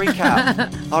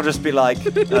 recap. I'll just be like,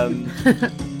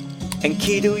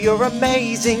 Enkidu, you're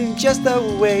amazing just the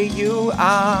way you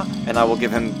are. And I will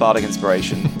give him bardic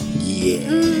inspiration.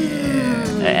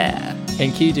 Yeah.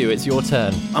 Enkidu, it's your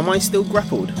turn. Am I still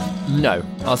grappled? No.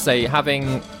 I'll say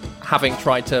having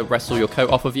tried to wrestle your coat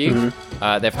off of you,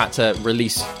 they've had to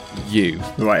release you.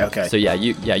 Right, okay. So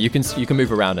you can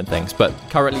move around and things, but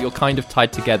currently you're kind of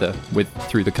tied together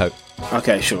through the coat.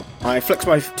 Okay, sure. I flex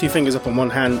my 2 fingers up on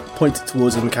one hand, point it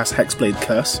towards them and cast Hexblade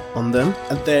Curse on them.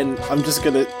 And then I'm just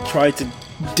going to try to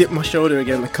dip my shoulder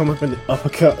again and come up in the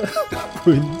uppercut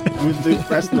with the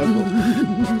press knuckle.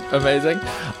 Amazing.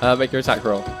 Make your attack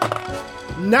roll.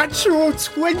 Natural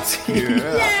 20!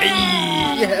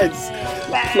 Yes!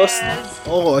 Plus,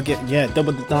 I get,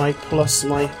 double the die plus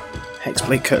my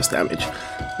Hexblade Curse damage.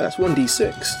 That's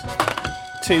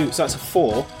 1d6. 2, so that's a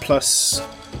 4, plus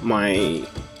my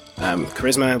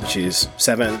charisma, which is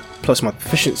 7, plus my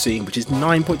proficiency, which is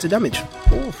 9 points of damage.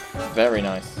 Oof, very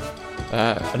nice.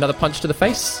 Another punch to the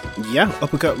face. Yeah,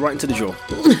 uppercut right into the jaw.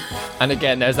 And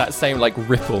again, there's that same like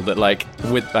ripple that like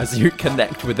as you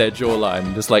connect with their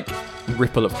jawline, this like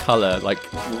ripple of color, like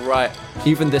right.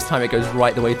 Even this time, it goes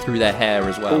right the way through their hair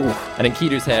as well. Ooh. And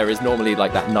Enkidu's hair is normally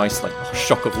like that nice like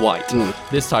shock of white.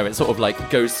 This time, it sort of like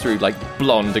goes through like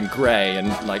blonde and grey and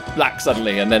like black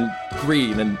suddenly, and then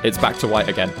green, and it's back to white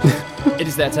again. It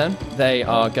is their turn. They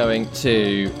are going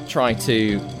to try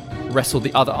to wrestle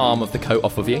the other arm of the coat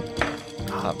off of you.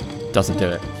 Doesn't do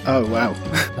it. Oh, wow.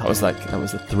 That was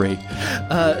a 3.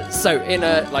 So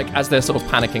as they're sort of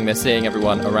panicking, they're seeing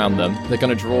everyone around them. They're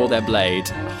going to draw their blade,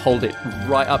 hold it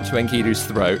right up to Enkidu's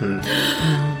throat, and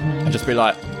just be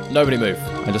like, nobody move.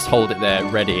 And just hold it there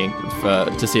ready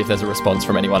to see if there's a response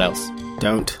from anyone else.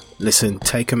 Don't. Listen,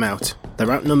 take them out.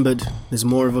 They're outnumbered. There's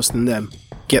more of us than them.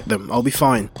 Get them. I'll be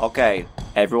fine. Okay,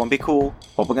 everyone be cool.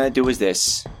 What we're going to do is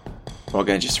this. We're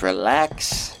going to just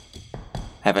relax,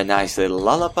 have a nice little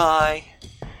lullaby,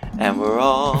 and we're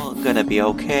all going to be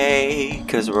okay,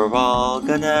 because we're all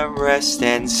going to rest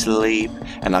and sleep.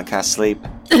 And I can't sleep.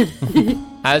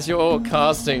 As you're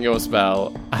casting your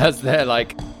spell, as they're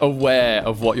aware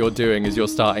of what you're doing as you're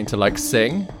starting to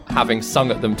sing, having sung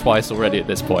at them twice already at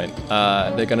this point,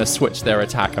 they're going to switch their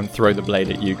attack and throw the blade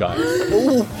at you guys.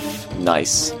 Ooh.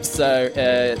 Nice. So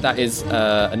that is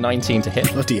a 19 to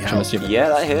hit. Bloody hell. Yeah,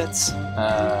 that hits.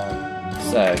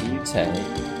 So you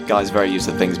take... Guy's very used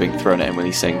to things being thrown at him when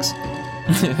he sings.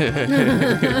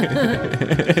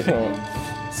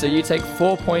 So you take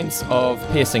 4 points of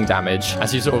piercing damage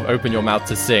as you sort of open your mouth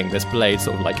to sing. This blade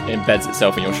sort of embeds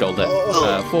itself in your shoulder.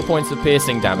 4 points of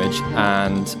piercing damage,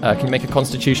 and can you make a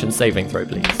Constitution saving throw,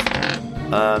 please?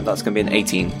 That's going to be an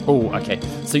 18. Oh, okay.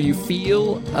 So you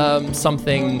feel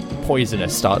something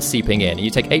poisonous start seeping in. You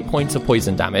take 8 points of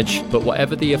poison damage, but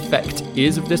whatever the effect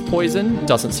is of this poison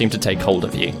doesn't seem to take hold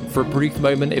of you. For a brief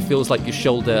moment, it feels like your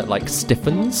shoulder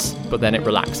stiffens, but then it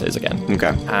relaxes again.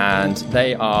 Okay. And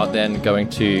they are then going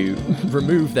to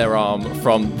remove their arm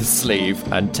from the sleeve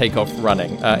and take off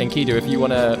running. Enkidu, if you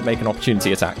want to make an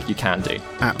opportunity attack, you can do.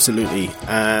 Absolutely.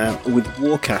 With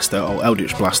Warcaster, I'll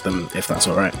Eldritch Blast them, if that's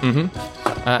all right. Mm-hmm.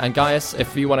 And Gaius,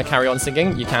 if you want to carry on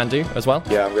singing, you can do as well.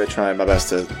 Yeah, I'm going to try my best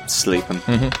to sleep.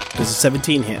 Does a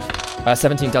 17 hit?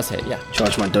 17 does hit, yeah.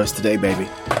 Charge my dice today, baby.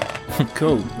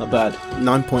 Cool, not bad.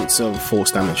 9 points of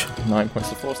force damage. 9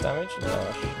 points of force damage?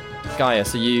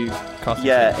 Gaius, are you casting?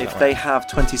 Yeah, if they have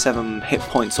 27 hit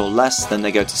points or less, then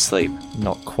they go to sleep.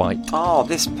 Not quite. Oh,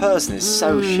 this person is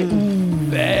so shit.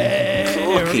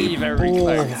 Very, very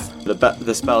close.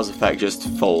 The spell's effect just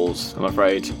falls, I'm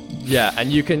afraid. Yeah,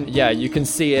 and you can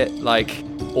see it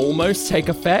almost take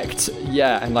effect.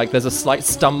 Yeah, and there's a slight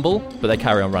stumble, but they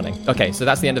carry on running. Okay, so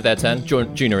that's the end of their turn.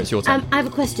 Juna, it's your turn. I have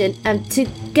a question. To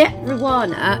get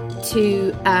Ruana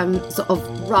to sort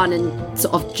of run and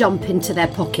sort of jump into their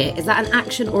pocket, is that an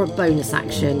action or a bonus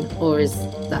action, or is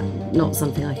that not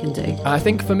something I can do? I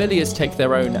think familiars take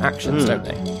their own actions, don't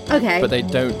they? Okay. But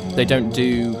they don't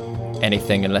do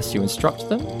anything unless you instruct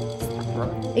them.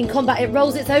 In combat, it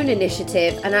rolls its own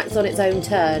initiative and acts on its own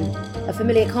turn. A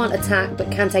familiar can't attack,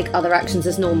 but can take other actions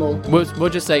as normal. We'll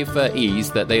just say for ease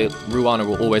that Ruana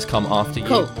will always come after you.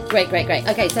 Cool. Great.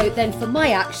 Okay, so then for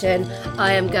my action,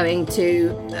 I am going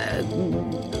to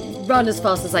run as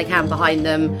fast as I can behind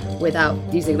them without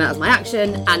using that as my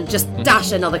action, and just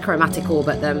dash another chromatic orb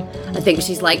at them. I think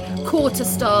she's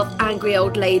quarterstaff, angry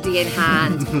old lady in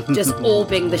hand, just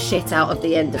orbing the shit out of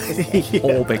the end of the stick.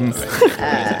 Orbing.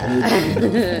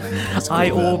 I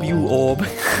orb, you orb.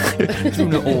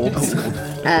 Juna orbs.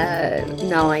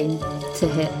 9 to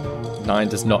hit. 9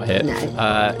 does not hit.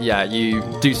 No. Yeah, you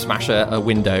do smash a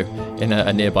window in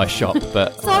a nearby shop,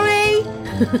 but... Sorry!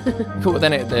 Cool,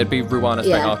 then it'd be Ruana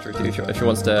straight after it, if she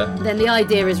wants to... Then the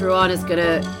idea is Ruana's going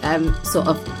to sort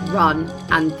of run,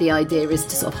 and the idea is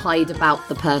to sort of hide about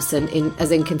the person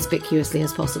as inconspicuously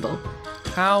as possible.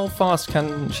 How fast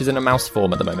can... She's in a mouse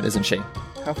form at the moment, isn't she?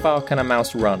 How far can a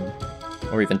mouse run?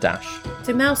 Or even dash?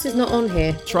 So mouse is not on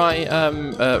here. Try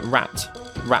rat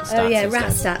stats. Oh yeah, instead.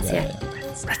 rat stats, yeah.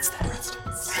 Rat stats.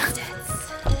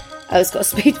 Oh, it's got a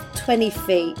speed of 20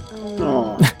 feet.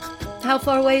 Oh. How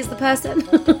far away is the person?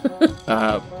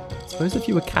 I suppose if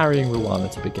you were carrying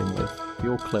Ruana to begin with,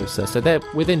 you're closer. So they're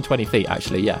within 20 feet,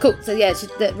 actually, yeah. Cool. So yeah,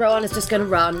 Ruana's just going to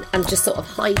run and just sort of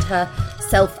hide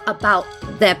herself about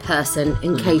their person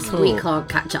in case we can't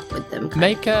catch up with them.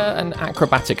 Make an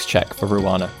acrobatics check for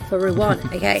Ruana. For Ruana,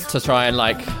 okay. To try and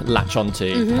latch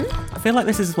onto. I feel like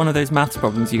this is one of those maths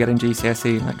problems you get in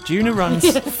GCSE. Juna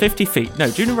runs 50 feet. No,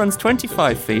 Juna runs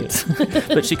 25 feet.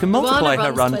 But she can multiply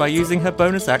her run by using her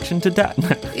bonus action to dash.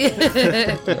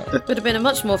 Would have been a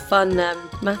much more fun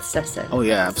maths session. Oh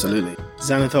yeah, absolutely.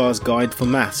 Xanathar's Guide for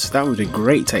Maths. That would be a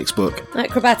great textbook.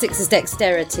 Acrobatics is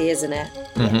dexterity, isn't it?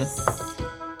 Mm-hmm.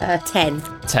 Yes. 10.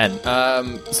 10.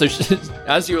 So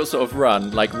as you sort of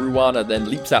run, Ruana then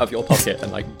leaps out of your pocket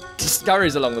and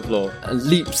scurries along the floor and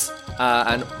leaps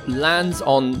and lands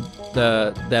on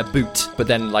their boot, but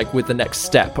then like with the next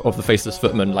step of the Faceless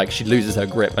Footman, like she loses her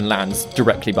grip and lands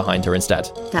directly behind her instead.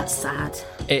 That's sad.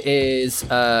 It is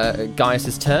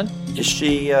Gaius's turn. Is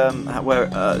she,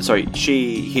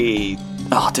 he...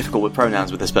 difficult with pronouns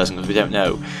with this person because we don't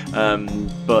know.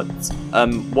 But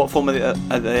what form are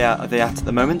they at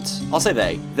the moment? I'll say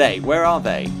they. They. Where are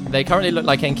they? They currently look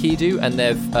like Enkidu, and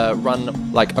they've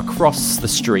run like across the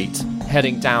street,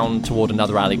 heading down toward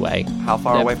another alleyway. How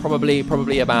far away?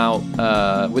 Probably about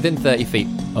within 30 feet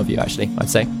of you, actually, I'd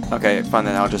say. Okay, fine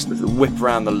then. I'll just whip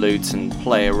around the loot and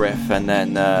play a riff, and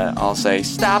then I'll say,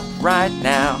 "Stop right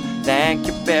now. Thank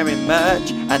you very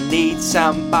much. I need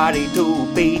somebody to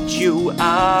beat you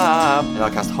up." And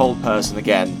I'll cast Hold Person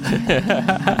again.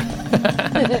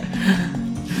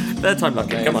 Third time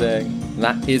lucky. Come on.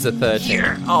 That is a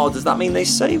 13. Oh, does that mean they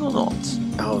save or not?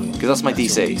 Oh, because that's my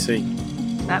DC.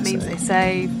 That means they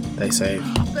save. They save.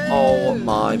 Oh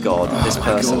my god, this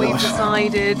person. We've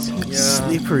decided.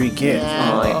 Slippery gift.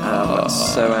 I am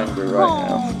so angry right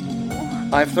now.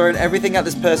 I've thrown everything at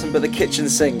this person but the kitchen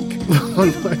sink.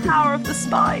 Power of the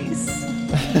spice.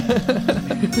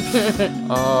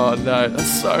 Oh no,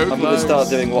 that's so close. I'm going to start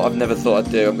doing what I've never thought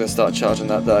I'd do. I'm going to start charging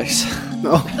that dice.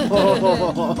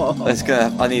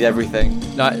 I need everything.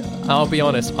 I'll be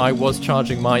honest, I was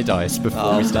charging my dice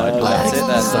before we started playing. That's it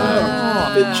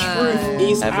then. The truth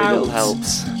is every out. little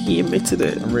helps. He admitted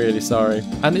it. I'm really sorry.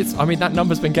 And that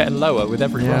number's been getting lower with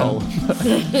every roll.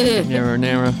 Nearer,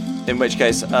 nearer. In which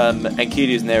case,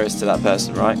 Enkidu's nearest to that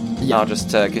person, right? Yeah. I'll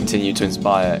just continue to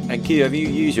inspire. Enkidu, have you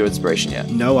used your inspiration yet?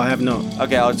 No, I have not.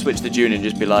 Okay, I'll switch to June and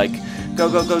just be like, "Go,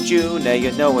 go, go, June,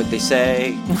 you know what they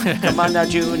say. Come on now,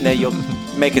 June, you'll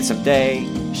make it someday.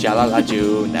 Sha-la-la,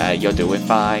 June, you're doing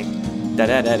fine.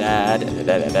 Da-da-da-da,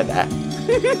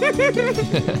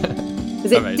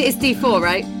 It's D4,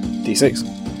 right? D6.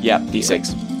 Yeah,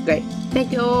 D6. Great.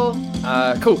 Thank you.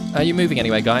 Cool. Are you moving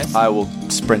anyway, guys? I will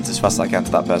sprint as fast as I can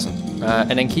to that person.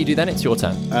 And Enkidu, then it's your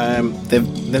turn.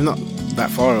 They're not that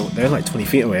far away. They're like 20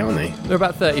 feet away, aren't they? They're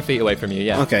about 30 feet away from you,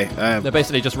 yeah. Okay. They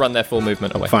basically just run their full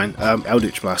movement away. Fine.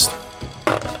 Eldritch Blast.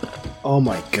 Oh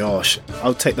my gosh.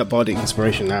 I'll take that Bardic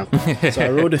Inspiration now. So I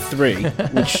rolled a 3,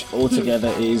 which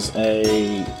altogether is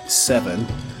a 7.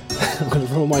 I'm going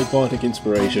to roll my Bardic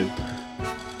Inspiration.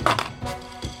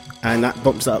 And that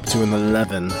bumps it up to an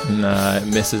 11. No, it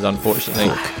misses,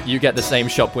 unfortunately. You get the same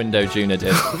shop window Juna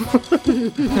did.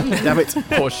 Damn it.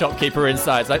 Poor shopkeeper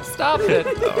inside's like, "Stop it!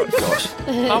 Oh gosh.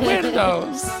 My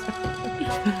windows!"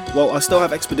 Well, I still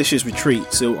have Expeditious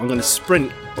Retreat, so I'm going to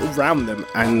sprint around them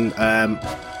and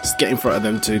just get in front of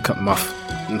them to cut them off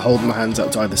and hold my hands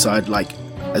up to either side, like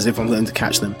as if I'm going to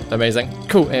catch them. Amazing.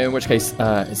 Cool. In which case,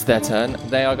 it's their turn.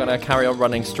 They are going to carry on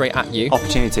running straight at you.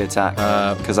 Opportunity attack,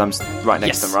 because I'm right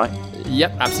next to them, right?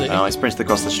 Yep, absolutely. I sprinted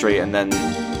across the street and then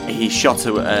he shot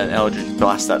an Eldritch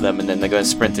Blast at them and then they're going to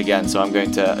sprint again, so I'm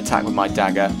going to attack with my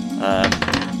dagger,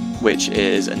 which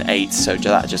is an 8, so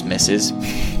that just misses.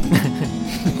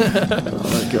 Oh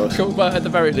my gosh. Cool, but at the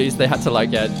very least, they had to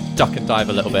duck and dive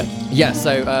a little bit. Yeah,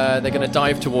 so they're going to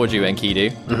dive towards you,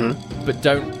 Enkidu, but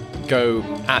don't go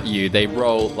at you. They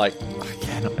roll I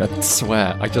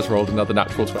swear, I just rolled another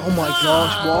natural 12. Oh my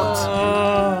gosh,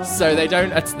 what? So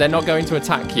they're not going to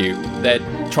attack you. They're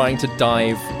trying to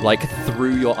dive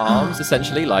through your arms,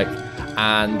 essentially,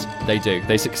 and they do.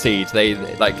 They succeed. They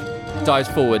dives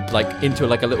forward into a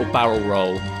little barrel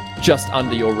roll just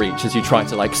under your reach as you try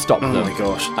to stop them. Oh my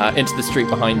gosh. Into the street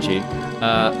behind you,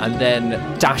 and then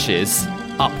dashes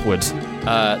upward,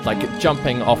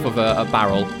 jumping off of a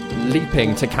barrel,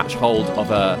 leaping to catch hold of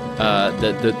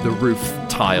the roof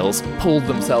tiles, pull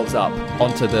themselves up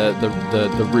onto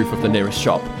the roof of the nearest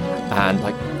shop, and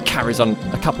carries on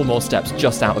a couple more steps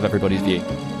just out of everybody's view.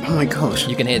 Oh my gosh.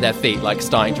 You can hear their feet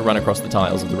starting to run across the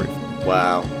tiles of the roof.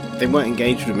 Wow. They weren't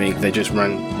engaged with me, they just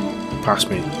ran past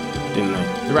me, didn't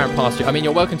they? They ran past you. I mean,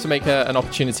 you're welcome to make an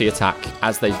opportunity attack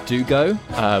as they do go,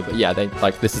 but yeah, they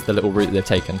this is the little route they've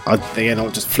taken. I'll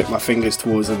just flick my fingers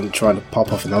towards them and try to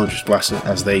pop off an Eldritch Blast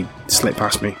as they slip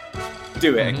past me.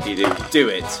 Do it, Enkidu. Do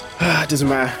it. Doesn't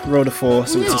matter. Rolled a 4,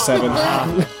 so it's a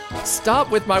 7. Stop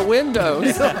with my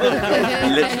windows!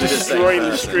 Literally destroying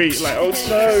the street, oh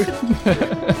no!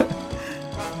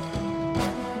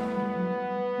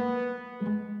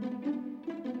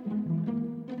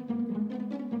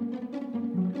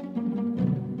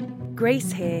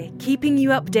 Grace here, keeping you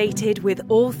updated with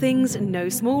all things No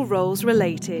Small Roles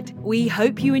related. We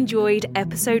hope you enjoyed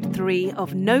episode 3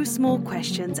 of No Small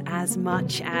Questions as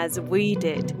much as we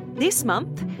did. This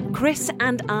month, Chris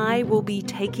and I will be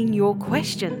taking your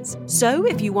questions. So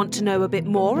if you want to know a bit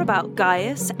more about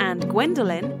Gaius and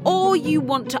Gwendolyn, or you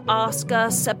want to ask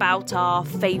us about our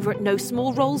favourite No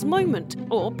Small Roles moment,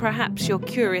 or perhaps you're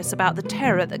curious about the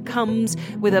terror that comes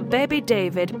with a Baby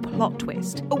David plot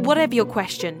twist, whatever your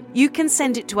question, you can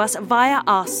send it to us via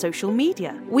our social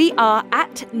media. We are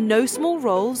at No Small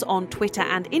Roles on Twitter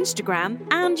and Instagram,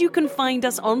 and you can find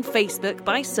us on Facebook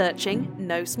by searching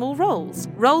No Small Roles.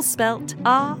 Roles spelt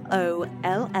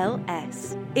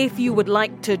ROLLS. If you would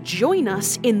like to join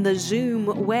us in the Zoom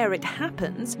where it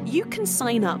happens, you can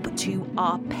sign up to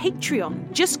our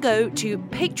Patreon. Just go to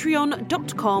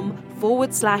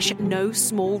patreon.com/No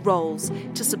Small Roles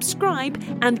to subscribe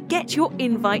and get your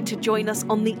invite to join us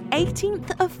on the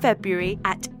 18th of February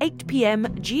at 8 p.m.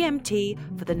 GMT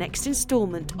for the next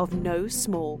instalment of No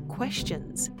Small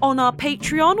Questions. On our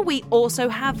Patreon, we also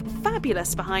have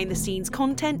fabulous behind-the-scenes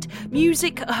content,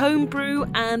 music, homebrew,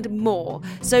 and more.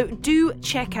 So do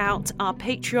check out our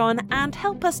Patreon and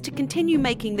help us to continue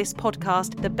making this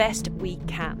podcast the best we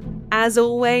can. As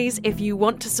always, if you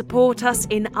want to support us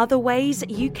in other ways,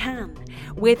 you can.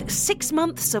 With 6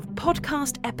 months of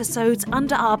podcast episodes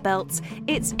under our belts,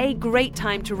 it's a great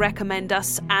time to recommend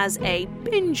us as a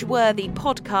binge-worthy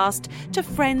podcast to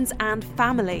friends and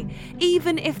family,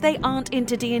 even if they aren't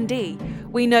into D&D.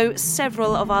 We know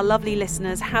several of our lovely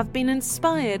listeners have been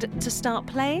inspired to start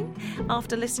playing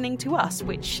after listening to us,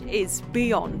 which is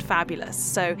beyond fabulous.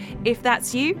 So if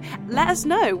that's you, let us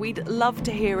know. We'd love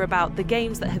to hear about the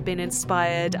games that have been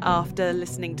inspired after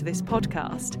listening to this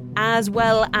podcast. As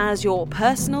well as your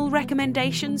personal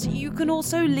recommendations, you can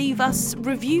also leave us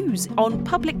reviews on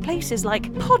public places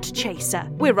like Podchaser.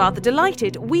 We're rather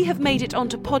delighted. We have made it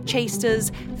onto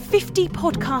Podchaser's 50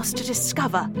 podcasts to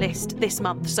discover list this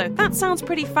month, so that sounds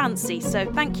pretty fancy. So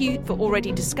thank you for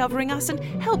already discovering us, and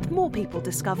help more people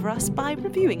discover us by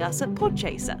reviewing us at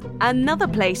Podchaser. Another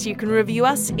place you can review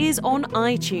us is on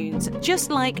iTunes, just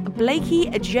like Blakey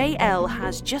JL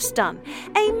has just done.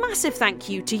 A massive thank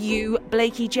you to you,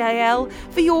 Blakey JL,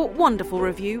 for your wonderful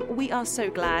review. We are so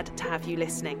glad to have you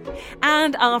listening.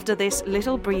 And after this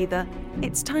little breather,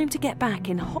 it's time to get back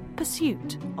in hot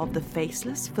pursuit of the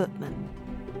Faceless Footman.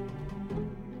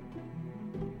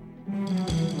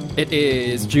 It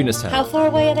is Juna's turn. How far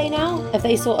away are they now? Have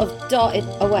they sort of darted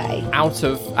away? Out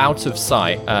of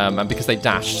sight, and because they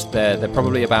dashed, they're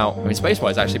probably about, I mean,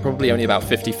 space-wise, actually, probably only about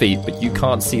 50 feet, but you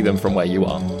can't see them from where you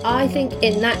are. I think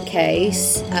in that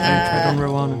case... tread on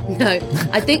Rowana. No,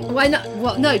 I think, why not?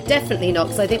 Well, no, definitely not,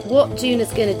 because I think what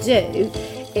Juna's going to do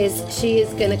is she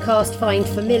is going to cast Find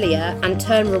Familiar and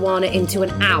turn Rowana into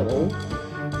an owl.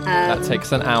 That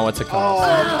takes an hour to cast.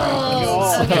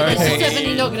 Oh, okay, she's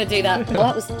definitely not going to do that. Well,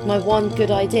 that was my one good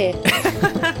idea.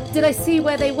 Did I see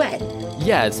where they went?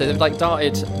 Yeah, so they've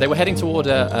darted. They were heading toward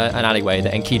an alleyway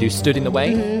that Enkidu stood in the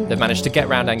way. Mm-hmm. They've managed to get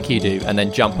round Enkidu and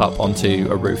then jump up onto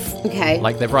a roof. Okay.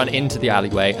 They've run into the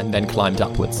alleyway and then climbed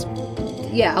upwards.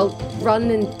 Yeah, I'll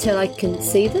run until I can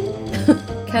see them.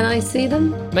 Can I see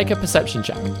them? Make a perception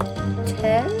check.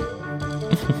 10?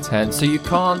 10. So you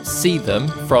can't see them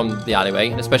from the alleyway,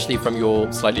 and especially from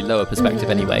your slightly lower perspective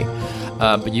anyway.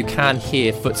 But you can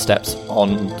hear footsteps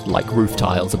on roof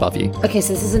tiles above you. Okay,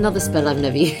 so this is another spell I've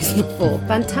never used before.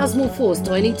 Phantasmal Force.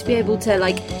 Do I need to be able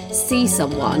to see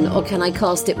someone, or can I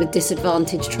cast it with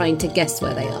disadvantage trying to guess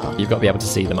where they are? You've got to be able to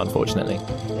see them, unfortunately.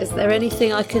 Is there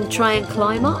anything I can try and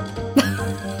climb up?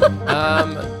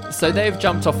 So they've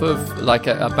jumped off of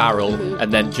a barrel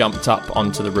and then jumped up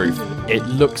onto the roof. It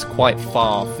looks quite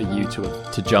far for you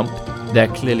to jump. They're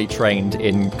clearly trained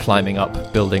in climbing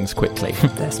up buildings quickly.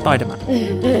 They're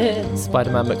Spider-Man.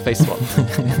 Spider-Man McFace-Swap.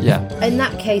 Yeah. In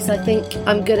that case, I think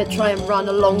I'm going to try and run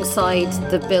alongside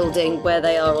the building where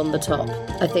they are on the top.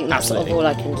 I think that's sort of all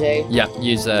I can do. Yeah,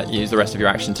 use the rest of your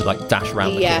action to dash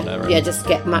around the corner. Yeah, just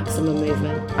get maximum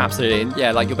movement. Absolutely.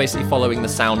 Yeah, you're basically following the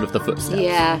sound of the footsteps.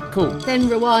 Yeah. Cool. Then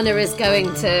Rowana is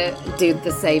going to do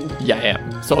the same.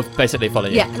 Yeah. Sort of basically follow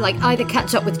you. Yeah, either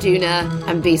catch up with Juna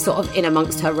and be sort of in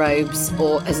amongst her robes,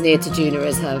 or as near to Juna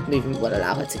as her movement will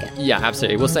allow her to get. Yeah,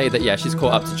 absolutely. We'll say that, she's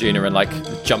caught up to Juna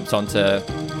and jumped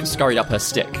scurried up her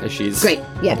stick as she's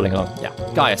hobbling along. Yeah.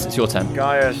 Gaius, it's your turn.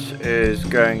 Gaius is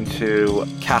going to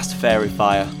cast Fairy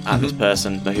Fire at this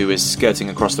person who is skirting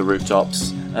across the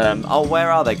rooftops.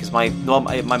 Where are they? Because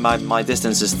my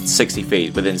distance is 60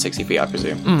 feet, within 60 feet, I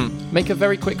presume. Make a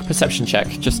very quick perception check,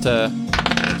 just to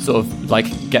sort of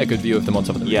get a good view of them on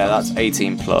top of the roof. Yeah, that's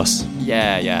 18 plus.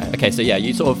 Yeah. Okay, so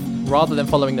you sort of, rather than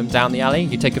following them down the alley,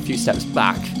 you take a few steps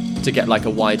back to get a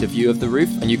wider view of the roof,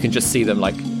 and you can just see them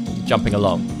jumping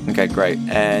along. Okay, great.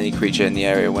 Any creature in the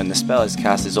area when the spell is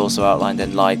cast is also outlined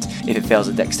in light if it fails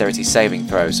a dexterity saving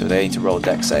throw, so they need to roll a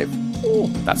dex save. Ooh,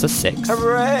 that's a 6.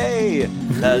 Hooray!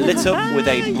 Lit up with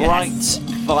a bright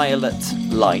violet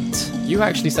light. You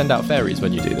actually send out fairies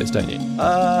when you do this, don't you?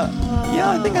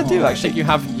 Yeah, I think I do actually.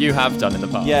 I think you have done in the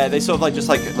past. Yeah, they sort of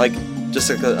like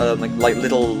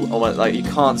little, almost like you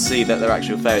can't see that they're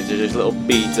actual fairies. They're just little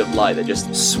beads of light that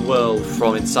just swirl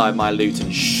from inside my loot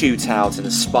and shoot out in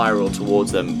a spiral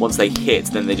towards them. Once they hit,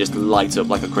 then they just light up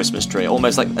like a Christmas tree,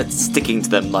 almost like sticking to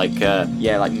them like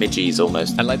like midgies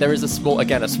almost. And like there is a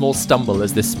small stumble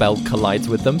as this spell collides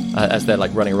with them as they're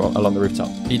like running along the rooftop.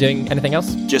 Are you doing anything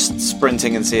else? Just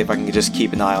sprinting and see if I can just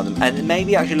keep an eye on them, and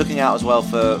maybe actually looking out as well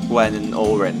for Gwen and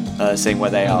Orin, seeing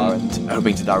where they are and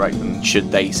hoping to direct them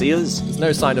should they see us. There's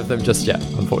no sign of them just yet,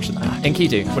 unfortunately.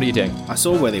 Enkidu, what are you doing? I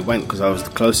saw where they went because I was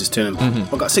the closest to them.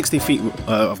 I've got 60 feet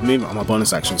of movement on my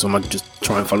bonus action, so I'm going to just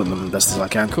try and follow them as best as I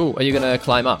can. Cool. Are you going to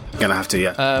climb up? Gonna have to,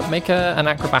 yeah. Make an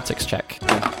acrobatics check.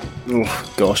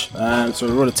 Oh, gosh. So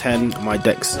I rolled a 10. My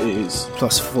dex is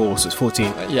 +4, so it's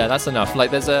 14. Yeah, that's enough.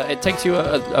 Like, it takes you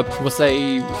we'll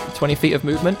say 20 feet of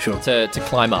movement to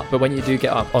climb up. But when you do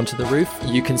get up onto the roof,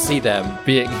 you can see them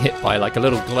being hit by like a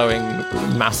little glowing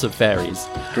mass of fairies.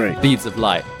 Great. Beads of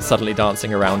light suddenly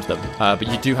dancing around them. But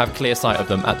you do have clear sight of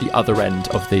them at the other end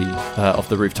of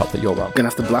the rooftop that you're on. Gonna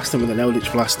have to blast them with an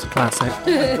Eldritch Blast. Classic.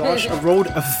 Oh, gosh, I rolled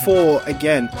a 4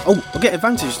 again. Oh, I'll get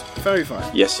advantage. Fairy Fire.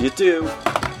 Yes, you do.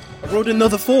 I rolled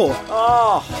another 4.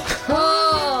 Oh.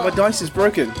 My dice is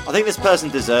broken. I think this person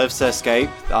deserves to escape,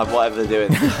 whatever they're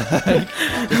doing.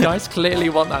 The dice clearly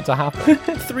want that to happen.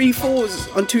 3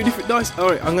 4s on 2 different dice.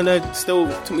 Alright, I'm gonna still,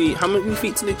 how many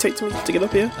feet did it take to get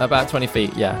up here? About 20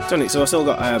 feet, yeah. 20, so I still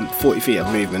got 40 feet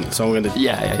of movement, so I'm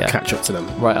gonna catch up to them.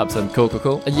 Right up to them.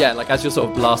 Cool. And yeah, like as you're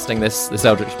sort of blasting this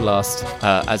Eldritch Blast,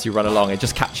 as you run along, it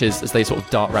just catches as they sort of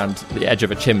dart around the edge of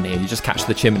a chimney, and you just catch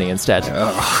the chimney instead.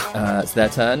 It's their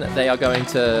turn. They are going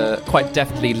to quite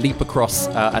deftly leap across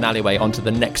an alleyway onto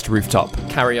the next rooftop,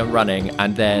 carry on running,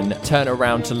 and then turn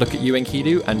around to look at you,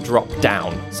 Enkidu, and drop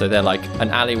down. So they're like an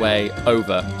alleyway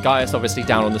over. Gaius obviously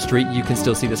down on the street, you can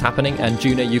still see this happening, and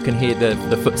Juna, you can hear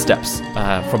the footsteps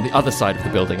from the other side of the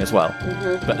building as well.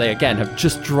 But they again have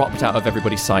just dropped out of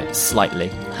everybody's sight slightly.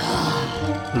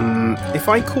 If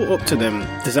I caught up to them,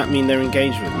 does that mean they're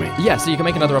engaged with me? Yeah, so you can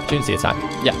make another opportunity attack.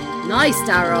 Yeah. Nice,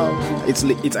 Daryl.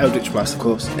 It's Eldritch Blast, of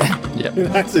course. Yeah.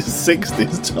 That's a 6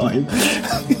 this time.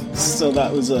 So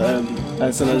that was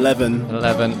that's an 11.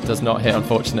 11 does not hit,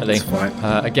 unfortunately. That's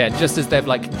fine. Again, just as they've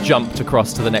like jumped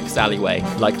across to the next alleyway,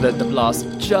 like the blast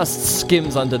just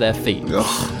skims under their feet.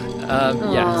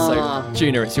 So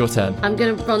Juna, it's your turn. I'm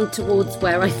going to run towards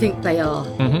where I think they are.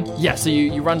 Yeah, so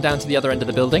you run down to the other end of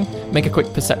the building. Make a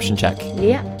quick perception check.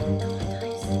 Yeah.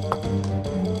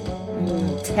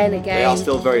 10 again. They are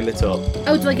still very lit up.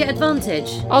 Oh, do I get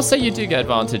advantage? I'll say you do get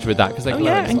advantage with that because they're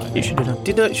glowing slightly. You should have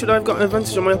done. Should I have got an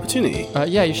advantage on my opportunity?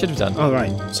 Yeah, you should have done. Oh,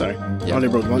 right. Sorry. Yeah. I only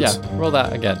rolled once. Yeah, roll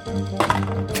that again.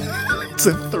 It's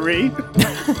a 3.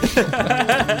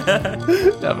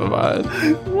 Never mind.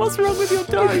 What's wrong with your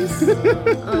dice?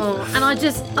 And I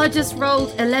just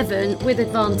rolled 11 with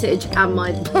advantage and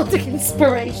my bardic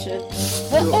inspiration.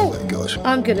 Oh my gosh.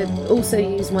 I'm going to also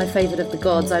use my favourite of the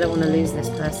gods. I don't want to lose this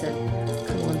person.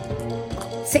 Come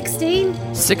on.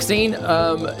 16? 16,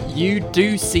 you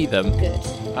do see them. Good.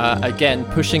 Again,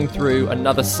 pushing through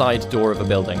another side door of a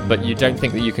building, but you don't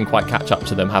think that you can quite catch up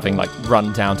to them, having like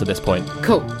run down to this point.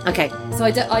 Cool. Okay. So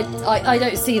I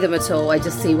don't see them at all. I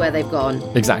just see where they've gone.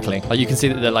 Exactly. You can see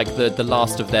that they're like the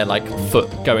last of their like foot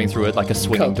going through like a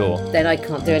swinging door. Then I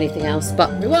can't do anything else, but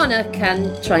Ruana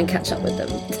can try and catch up with them.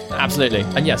 Absolutely.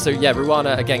 And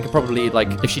Ruana again can probably,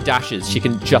 like, if she dashes, she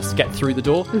can just get through the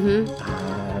door.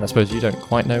 And I suppose you don't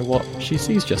quite know what she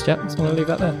sees just yet, so I'm going to leave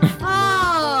that there.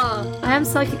 I am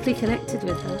psychically connected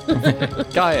with her.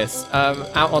 Gaius,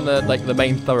 out on the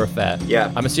main thoroughfare.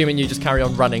 Yeah. I'm assuming you just carry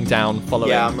on running down,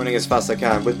 following. Yeah, I'm running as fast as I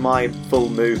can. With my full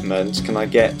movement, can I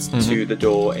get to the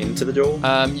door, into the door?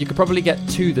 You could probably get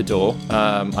to the door,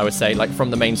 I would say, like from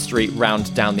the main street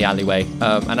round down the alleyway.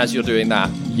 And as you're doing that,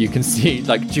 you can see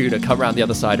like Juna come around the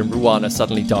other side and Ruana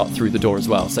suddenly dart through the door as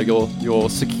well. So you're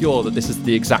secure that this is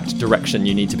the exact direction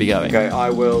you need to be going. Okay, I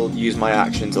will use my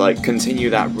action to like continue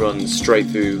that run straight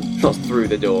through, not through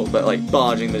the door, but like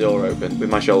barging the door open with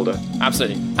my shoulder.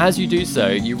 Absolutely. As you do so,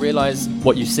 you realise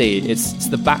what you see. It's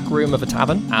the back room of a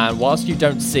tavern, and whilst you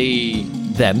don't see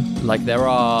them, like there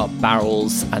are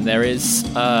barrels, and there is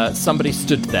somebody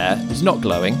stood there who's not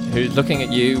glowing, who's looking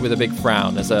at you with a big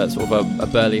frown as a sort of a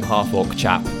burly half-orc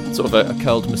chap. sort of a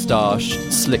curled moustache,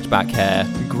 slicked back hair,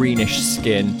 greenish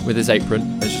skin with his apron.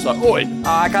 It's just like, oi!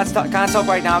 I can't talk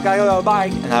right now. Gotta go, bye.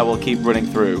 And I will keep running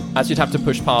through. As you'd have to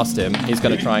push past him, he's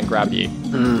going to try and grab you.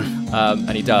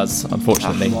 And he does,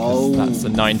 unfortunately. That's a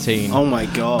 19. Oh my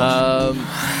god.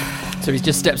 So he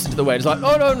just steps into the way and he's like,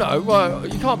 oh, no, well,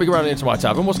 you can't be running into my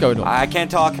tavern. What's going on? I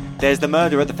can't talk. There's the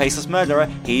murderer, the faceless murderer.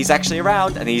 He's actually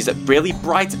around, and he's really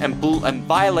bright and blue and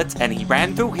violet, and he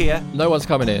ran through here. No one's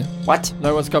coming here. What?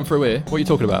 No one's come through here. What are you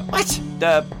talking about? What?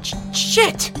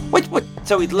 Shit! What?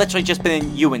 So he's literally just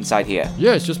been you inside here?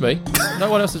 Yeah, it's just me. No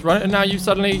one else is running, and now you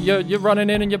suddenly, you're running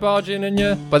in and you're barging and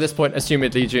you're... By this point,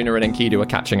 assumedly, Juna and Enkidu are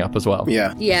catching up as well.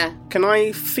 Yeah. Yeah. Can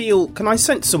I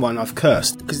sense someone I've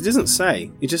cursed? Because it doesn't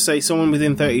say. You just say someone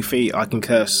within 30 feet, I can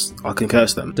curse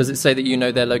them. Does it say that you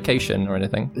know their location or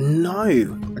anything?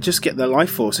 No. I just get their life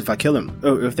force if I kill them,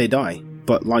 or if they die.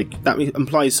 But, like, that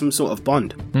implies some sort of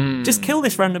bond. Just kill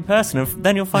this random person and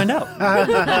then you'll find out.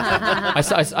 I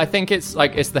think it's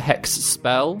the hex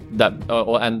spell that,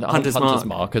 and Hunter's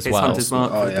Mark as well. Hunter's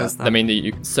Mark. Oh, yeah. I mean,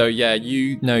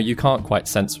 you can't quite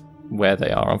sense where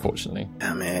they are, unfortunately.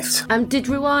 Damn it. Did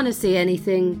Ruana see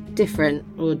anything different,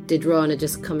 or did Ruana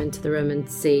just come into the room and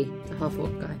see the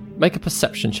half-orc guy? Make a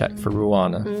perception check for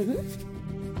Ruana. Mm-hmm.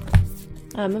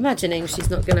 I'm imagining she's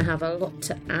not going to have a lot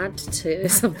to add to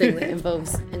something that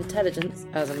involves intelligence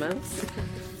as a mouse.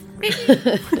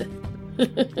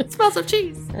 It smells of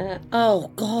cheese.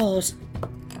 Oh, God.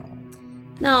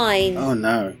 9. Oh,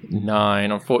 no.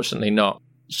 9, unfortunately not.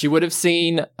 She would have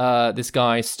seen this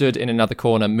guy stood in another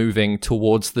corner moving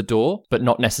towards the door, but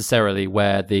not necessarily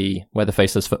where the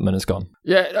faceless footman has gone.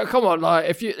 Yeah, come on, like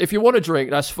if you want a drink,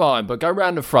 that's fine, but go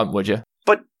round the front, would you?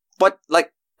 But like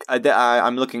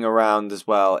I'm looking around as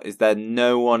well. Is there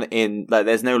no one in? Like,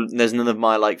 there's none of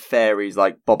my like fairies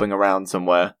like bobbing around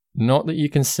somewhere. Not that you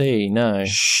can see. No.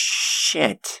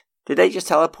 Shit! Did they just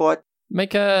teleport?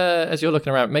 As you're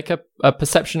looking around, make a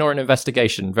perception or an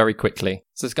investigation very quickly.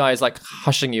 So this guy is like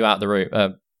hushing you out the room.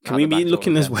 Can we be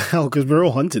looking as well? Because we're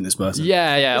all hunting this person.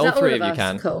 Yeah, all three of you us?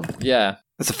 can. Cool. Yeah.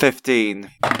 It's a 15.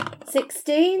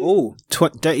 16? Oh,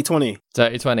 dirty 20.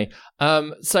 Dirty 20.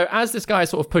 So as this guy is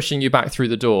sort of pushing you back through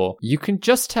the door, you can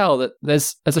just tell that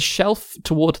there's a shelf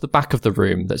toward the back of the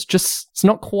room that's just, it's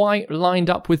not quite lined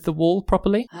up with the wall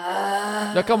properly.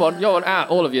 No, come on, you're out,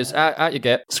 all of you, out you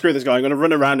get. Screw this guy, I'm going to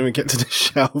run around and get to the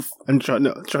shelf and try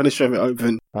to shove it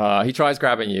open. He tries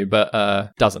grabbing you, but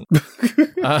doesn't.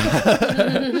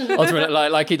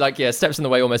 Ultimately, he steps in the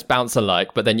way, almost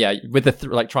bouncer-like, but then with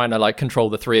the trying to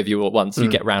control the three of you at once, you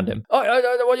get round him. Oh,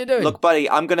 what are you doing? Look, buddy,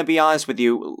 I'm going to be honest with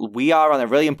you. We are on a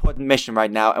really important mission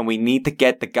right now, and we need to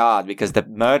get the guard because the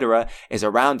murderer is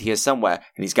around here somewhere,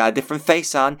 and he's got a different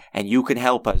face on, and you can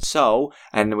help us. So,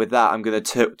 and with that, I'm going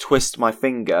to twist my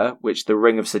finger, which the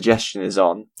ring of suggestion is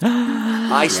on.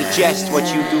 I suggest what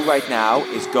you do right now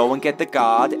is go and get the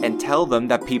guard and tell them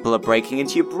that people are breaking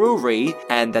into your brewery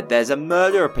and that there's a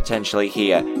murderer potentially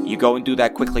here. You go and do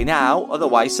that quickly now,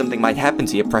 otherwise something might happen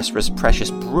to your precious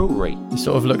brewery. He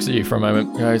sort of looks at you for a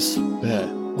moment, goes, yeah,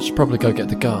 I should probably go get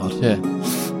the guard, yeah.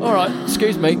 All right,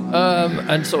 excuse me,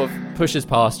 and sort of pushes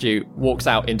past you, walks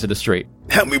out into the street.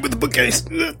 Help me with the bookcase.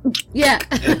 Yeah.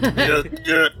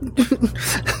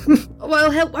 Well,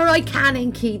 help where I can,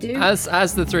 Enkidu.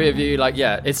 As the three of you,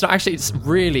 it's not actually, it's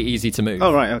really easy to move.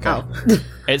 Oh, right, okay. Oh.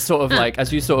 It's sort of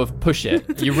as you sort of push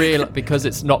it, you realize, because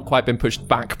it's not quite been pushed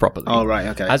back properly. Oh, right,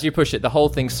 okay. As you push it, the whole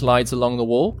thing slides along the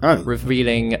wall,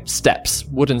 revealing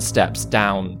wooden steps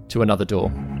down to another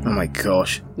door. Oh my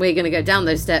gosh. We're going to go down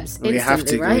those steps instantly, We have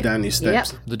to right? go down these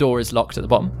steps. Yep. The door is locked at the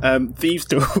bottom. Thieves'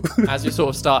 door. As you sort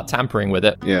of start tampering with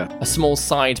it, yeah, a small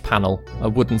side panel, a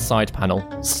wooden side panel,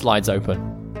 slides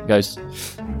open. It goes,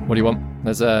 what do you want?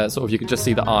 There's a sort of, you can just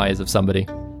see the eyes of somebody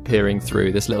peering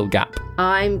through this little gap.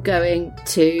 I'm going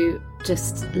to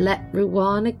just let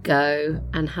Ruana go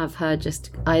and have her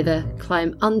just either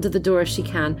climb under the door if she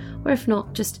can, or if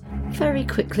not, just very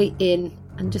quickly in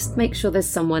and just make sure there's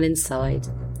someone inside.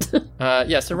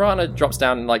 So Rana drops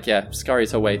down and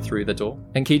scurries her way through the door.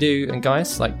 Enkidu and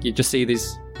Gaius, you just see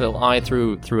these little eye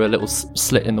through a little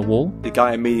slit in the wall. The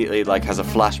guy immediately has a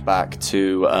flashback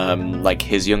to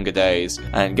his younger days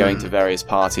and going to various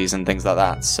parties and things like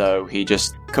that. So he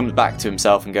just comes back to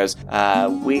himself and goes,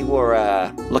 we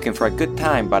were looking for a good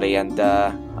time, buddy, and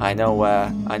I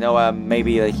know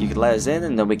maybe you could let us in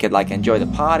and then we could enjoy the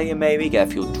party and maybe get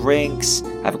a few drinks,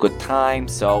 have a good time.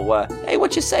 So hey,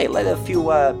 what you say? Let a few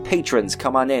patrons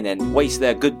come on in and waste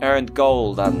their good earned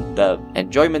gold on the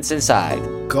enjoyments inside.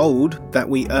 Gold that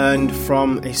we earned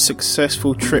from a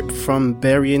successful trip from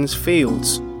Berian's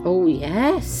Fields. Oh,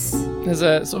 yes. There's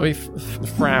a sort of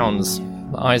frowns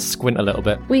eyes squint a little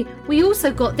bit. We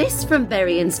also got this from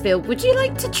Berriansfield. Would you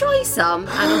like to try some?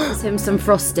 And offers him some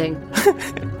frosting.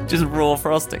 Just raw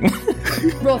frosting.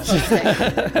 Raw frosting.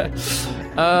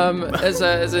 As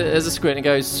a squint, he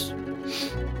goes,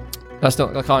 "That's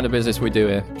not the kind of business we do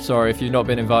here. Sorry, if you've not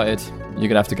been invited, you're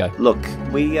gonna have to go." Look,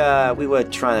 we were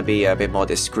trying to be a bit more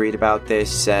discreet about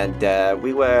this, and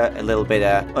we were a little bit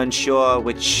unsure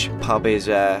which pub is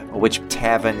or which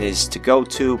tavern is to go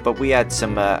to. But we had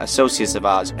some associates of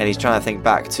ours, and he's trying to think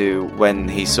back to when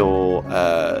he saw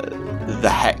the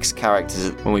Hex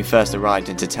characters when we first arrived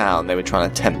into town. They were trying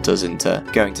to tempt us into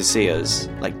going to see us,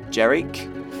 like Jerick.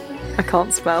 I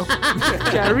can't spell.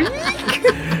 Jerry?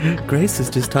 Grace has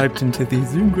just typed into the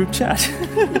Zoom group chat.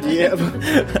 Yeah.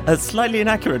 A slightly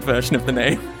inaccurate version of the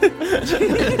name.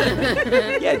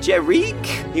 Yeah, Jerick.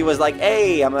 He was like,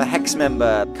 "Hey, I'm a Hex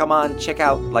member. Come on, check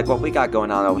out like what we got going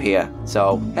on over here."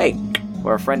 So, hey,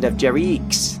 we're a friend of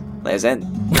Jerick's. Let's in.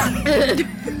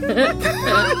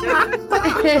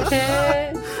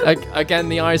 Again,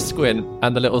 the eyes squint,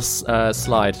 and the little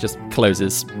slide just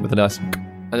closes with a nice...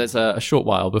 And it's a short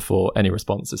while before any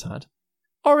response is had.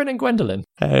 Orin and Gwendolyn.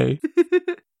 Hey.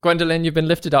 Gwendolyn, you've been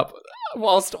lifted up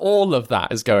whilst all of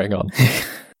that is going on.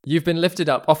 You've been lifted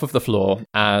up off of the floor,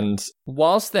 and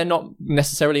whilst they're not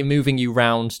necessarily moving you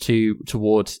round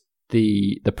toward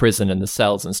the prison and the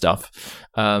cells and stuff,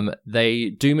 they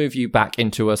do move you back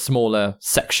into a smaller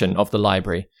section of the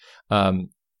library, and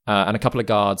a couple of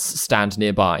guards stand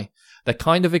nearby. They're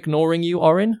kind of ignoring you,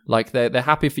 Orin. Like, they're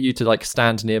happy for you to, like,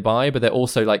 stand nearby, but they're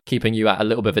also, like, keeping you at a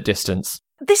little bit of a distance.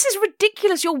 This is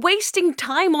ridiculous. You're wasting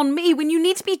time on me when you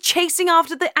need to be chasing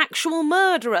after the actual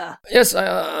murderer. Yes,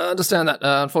 I understand that.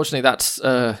 Unfortunately, that's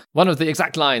one of the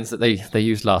exact lines that they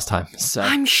used last time. So.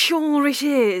 I'm sure it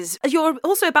is. You're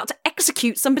also about to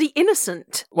execute somebody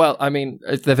innocent. Well, I mean,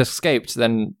 if they've escaped,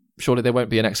 then surely there won't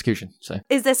be an execution. So,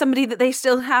 is there somebody that they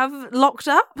still have locked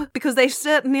up? Because they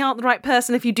certainly aren't the right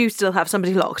person if you do still have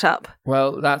somebody locked up.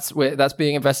 Well, that's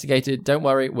being investigated. Don't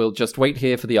worry, we'll just wait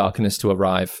here for the Arcanist to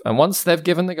arrive. And once they've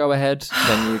given the go-ahead,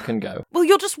 then you can go. Well,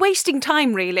 you're just wasting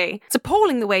time, really. It's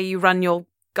appalling the way you run your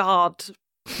guard.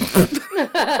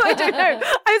 I don't know.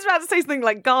 I was about to say something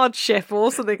like guardship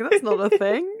or something. That's not a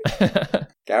thing.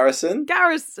 Garrison?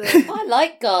 I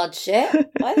like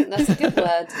guardship. I think that's a good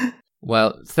word.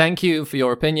 Well, thank you for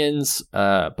your opinions,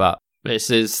 but this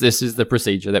is the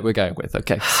procedure that we're going with.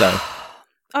 Okay, so.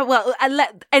 Oh, well, and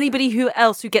let anybody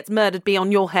else who gets murdered be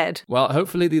on your head. Well,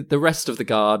 hopefully the rest of the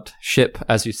guard ship,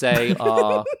 as you say,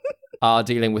 are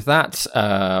dealing with that.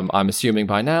 I'm assuming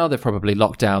by now they've probably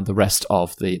locked down the rest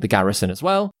of the garrison as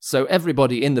well. So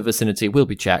everybody in the vicinity will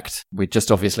be checked. We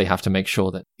just obviously have to make sure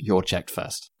that you're checked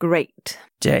first. Great.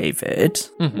 David,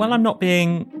 while I'm not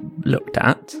being looked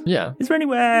at, is there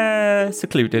anywhere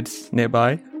secluded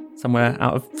nearby? Somewhere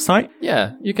out of sight?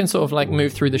 Yeah, you can sort of like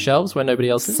move through the shelves where nobody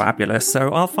else is. Fabulous. So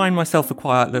I'll find myself a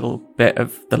quiet little bit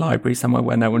of the library somewhere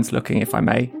where no one's looking, if I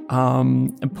may.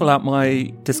 And pull out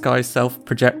my disguise self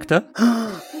projector.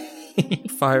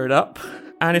 Fire it up.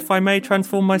 And if I may,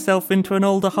 transform myself into an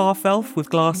older half-elf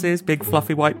with glasses, big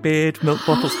fluffy white beard, milk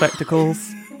bottle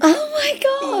spectacles. Oh my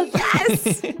god,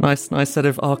 yes! Nice set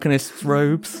of Arcanist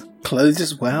robes. Clothes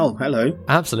as well. Hello.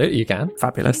 Absolutely, you can.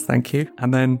 Fabulous, thank you.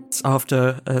 And then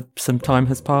after some time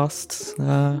has passed,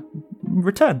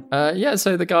 return.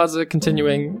 So the guards are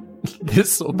continuing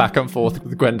this sort of back and forth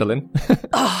with Gwendolyn.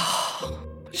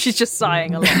 She's just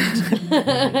sighing a lot.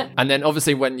 And then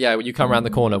obviously when you come around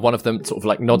the corner, one of them sort of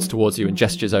like nods towards you and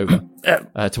gestures over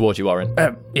towards you, Orin.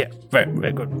 Yeah,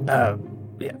 very good.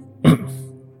 Yeah.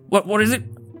 What is it?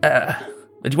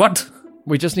 What do you want?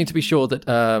 We just need to be sure that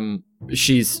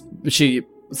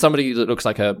somebody that looks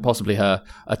like possibly her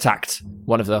attacked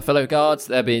one of their fellow guards.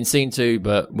 They're being seen to,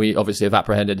 but we obviously have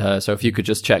apprehended her. So if you could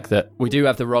just check that we do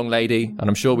have the wrong lady, and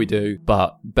I'm sure we do,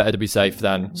 but better to be safe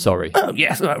than sorry. Oh,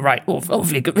 yes, right.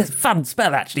 Awfully good. It's a fun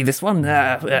spell, actually, this one.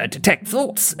 Detect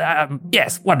thoughts.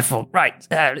 Yes, wonderful. Right,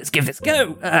 let's give this a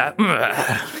go.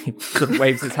 He sort of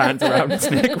waves his hands around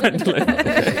near Gwendolyn.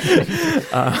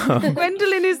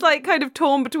 Gwendolyn is like kind of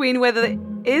torn between whether it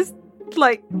is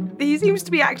like he seems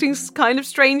to be acting kind of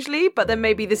strangely, but then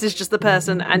maybe this is just the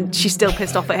person and she's still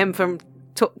pissed off at him from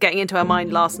getting into her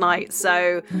mind last night,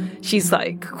 so she's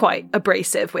like quite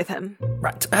abrasive with him.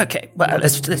 Right, okay, well,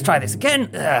 let's try this again.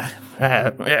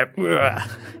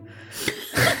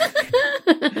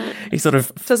 He sort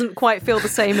of doesn't quite feel the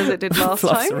same as it did last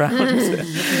time. Around. Sort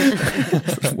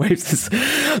of waves his,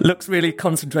 looks really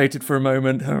concentrated for a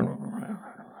moment.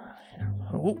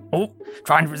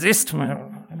 Trying to resist. There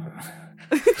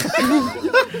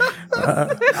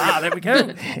we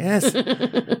go. Yes.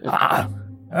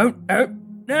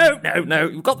 No,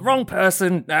 you've got the wrong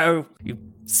person. No, you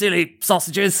silly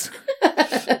sausages.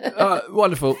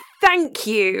 Wonderful. Thank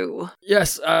you.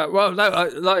 Yes, obviously,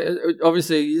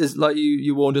 it's like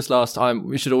you warned us last time,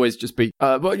 we should always just be...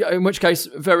 but yeah, in which case,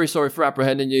 very sorry for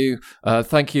apprehending you.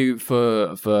 Thank you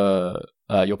for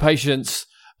your patience.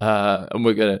 And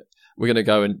we're gonna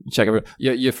go and check everything.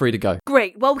 You're free to go.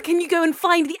 Great. Well, can you go and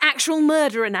find the actual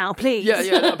murderer now, please? Yeah,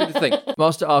 that'll be the thing.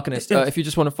 Master Arcanist, if you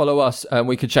just want to follow us,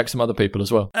 we could check some other people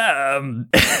as well.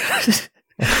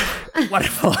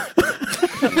 Wonderful.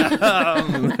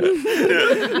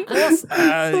 Yes,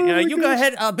 you go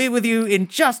ahead. I'll be with you in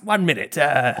just 1 minute.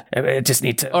 I just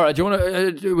need to... All right, do you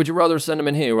want to... would you rather send them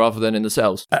in here rather than in the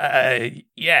cells?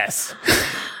 Yes.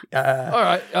 All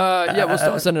right. We'll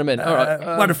start sending them in. All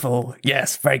right. Wonderful.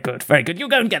 Yes, very good. Very good. You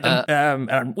go and get them.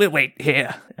 And we'll wait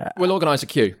here. We'll organise a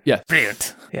queue. Yeah.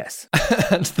 Brilliant. Yes.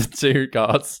 And the two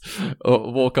guards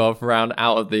walk off around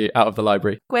out of the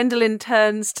library. Gwendolyn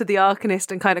turns to the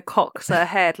Arcanist and kind of cocks her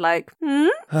head like,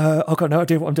 I've got no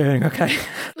idea what I'm doing, okay?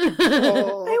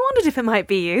 I wondered if it might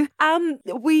be you.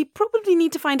 We probably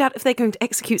need to find out if they're going to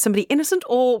execute somebody innocent,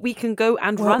 or we can go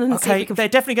and run and see if we can... They're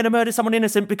definitely going to murder someone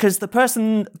innocent because the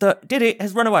person that did it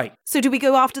has run away. So do we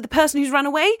go after the person who's run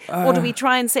away, or do we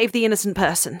try and save the innocent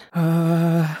person?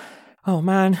 Oh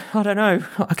man, I don't know.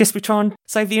 I guess we try and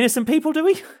save the innocent people, do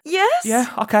we? Yes.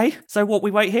 Yeah, okay. So what, we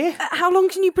wait here? How long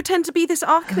can you pretend to be this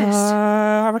Arcanist?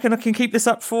 I reckon I can keep this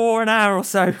up for an hour or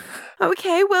so.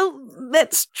 Okay, well,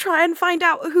 let's try and find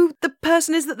out who the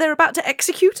person is that they're about to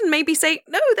execute and maybe say,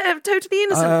 no, they're totally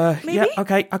innocent. Maybe? Yeah,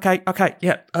 okay,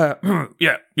 yeah,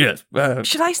 yes.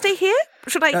 Should I stay here?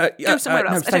 Should I go somewhere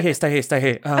else? No, stay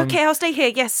here. Okay, I'll stay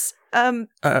here, yes.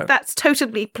 That's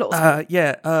totally plausible.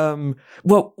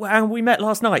 Well, and we met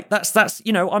last night. That's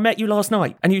I met you last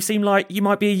night, and you seem like you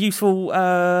might be a useful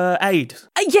aid.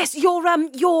 Yes,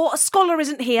 your scholar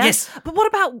isn't here. Yes, but what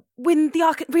about when the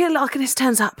real Arcanist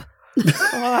turns up?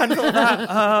 I thought that.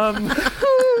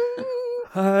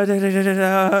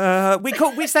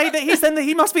 We say that he's then that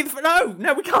he must be no,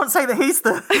 we can't say that he's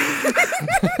the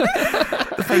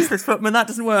the faceless footman. That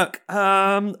doesn't work.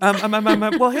 Well,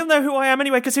 he'll know who I am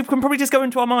anyway because he can probably just go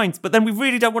into our minds. But then we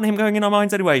really don't want him going in our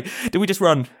minds anyway. Do we just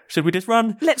run? Should we just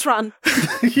run? Let's run. But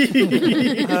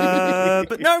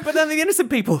then the innocent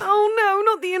people. Oh no,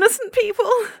 not the innocent people.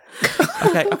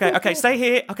 Okay. Stay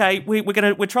here. Okay,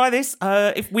 we'll try this.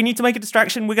 If we need to make a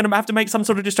distraction, we're gonna have to make some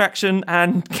sort of distraction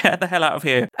and get the hell out of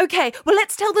here. Okay, well,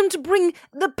 let's tell them to bring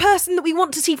the person that we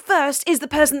want to see first is the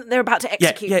person that they're about to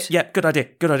execute. Yeah. Good idea.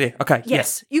 Okay.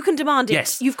 Yes. You can demand it.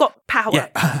 Yes. You've got power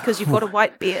because you've got a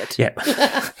white beard. Yeah.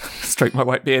 Stroke my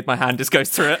white beard. My hand just goes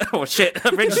through it. Oh shit!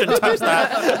 Rin shouldn't touch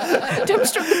that. Don't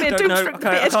stroke the beard. Don't stroke the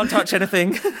beard. I can't touch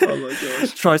anything. Oh my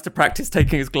gosh. Tries to practice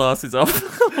taking his glasses off.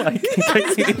 In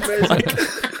case he needs,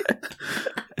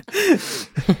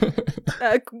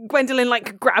 Gwendolyn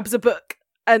grabs a book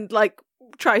and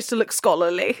tries to look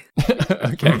scholarly.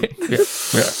 Okay.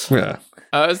 Yeah.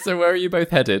 So where are you both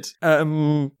headed? We're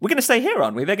going to stay here,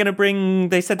 aren't we? They're going to bring...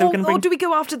 They said they were going to bring... Or do we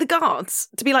go after the guards?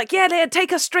 To be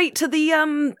take us straight to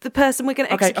the person we're going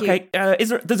to execute. Okay.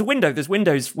 There's a window. There's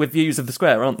windows with views of the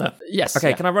square, aren't there? Yes.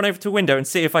 Okay, yeah. Can I run over to a window and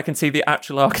see if I can see the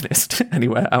actual Arcanist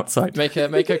anywhere outside? Make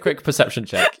a quick perception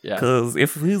check. Yeah. Because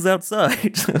if he's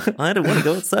outside, I don't want to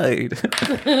go outside.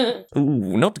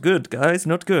 Ooh, not good, guys.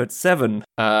 Not good. 7.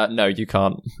 No, you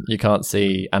can't. You can't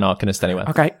see an Arcanist anywhere.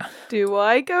 Okay. Do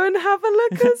I go and have a look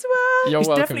as well? You're He's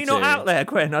welcome definitely not out there,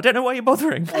 Gwen. I don't know why you're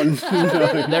bothering.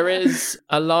 There is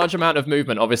a large amount of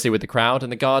movement, obviously, with the crowd,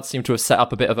 and the guards seem to have set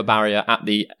up a bit of a barrier at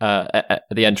the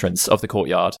entrance of the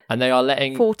courtyard, and they are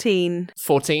letting 14.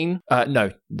 14?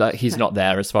 No, he's not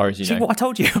there, as far as you know. See what I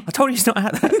told you? I told you he's not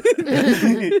out there.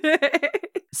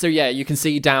 So yeah, you can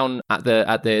see down at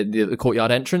the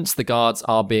courtyard entrance, the guards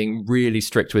are being really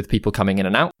strict with people coming in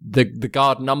and out. The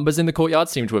guard numbers in the courtyard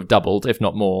seem to have doubled, if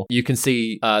not more. You can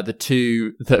see the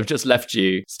two that have just left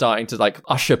you starting to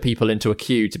usher people into a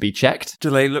queue to be checked. Do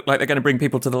they look like they're going to bring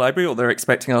people to the library, or they're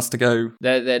expecting us to go?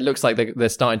 It looks like they're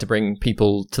starting to bring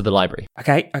people to the library.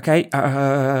 Okay.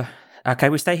 Okay,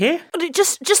 we stay here?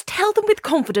 Just tell them with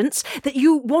confidence that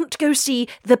you want to go see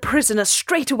the prisoner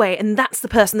straight away, and that's the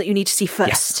person that you need to see first.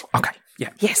 Yes. Okay. Yeah.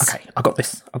 Yes. Okay, I got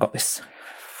this.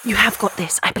 You have got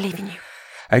this. I believe in you.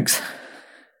 Thanks.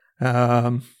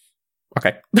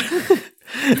 Okay.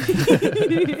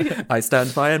 I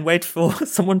stand by and wait for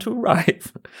someone to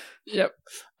arrive. Yep.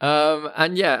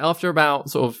 And yeah, after about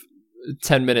sort of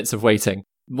 10 minutes of waiting,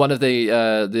 one of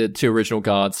the two original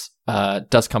guards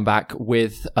does come back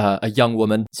with a young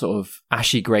woman, sort of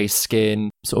ashy grey skin,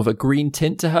 sort of a green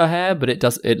tint to her hair, but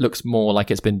it looks more like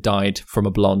it's been dyed from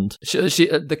a blonde. She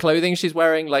the clothing she's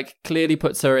wearing like clearly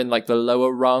puts her in like the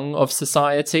lower rung of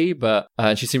society, but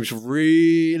she seems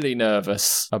really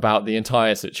nervous about the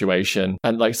entire situation,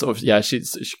 and like sort of she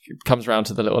comes around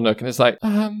to the little nook and is like,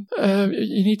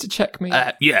 you need to check me.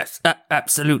 Yes,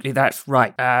 absolutely, that's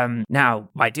right. Now,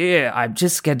 my dear, I'm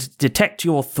just going to detect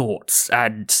your thoughts,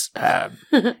 and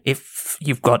if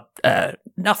you've got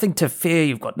nothing to fear,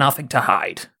 you've got nothing to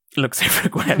hide. Looks over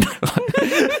at Gwen.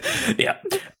 Yeah.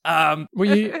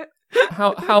 Will you?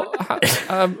 How?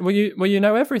 Will you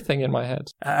know everything in my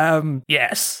head?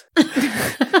 Yes.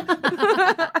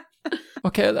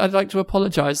 Okay, I'd like to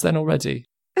apologise then already.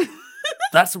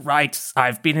 That's right.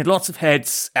 I've been in lots of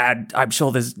heads, and I'm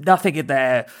sure there's nothing in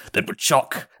there that would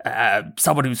shock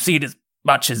someone who's seen as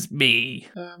much as me.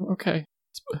 Okay.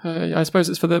 I suppose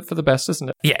it's for the best, isn't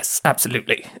it? Yes,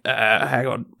 absolutely. Hang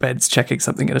on, Ben's checking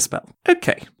something in a spell.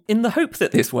 Okay. In the hope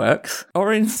that this works,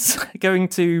 Orin's going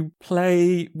to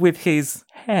play with his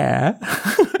hair,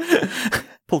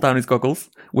 pull down his goggles,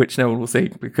 which no one will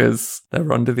see because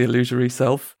they're under the illusory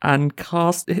self, and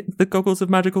cast the goggles of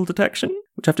magical detection,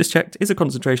 which I've just checked is a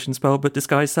concentration spell, but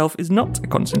disguise self is not a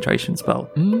concentration spell.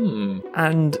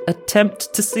 And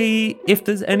attempt to see if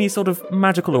there's any sort of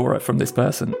magical aura from this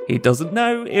person. He doesn't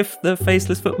know if the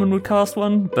Faceless Footman would cast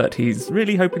one, but he's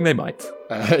really hoping they might.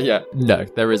 No,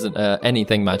 there isn't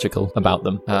anything magical about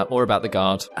them, or about the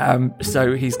guard.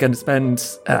 So he's going to spend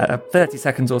 30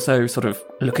 seconds or so sort of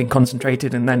looking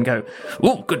concentrated and then go,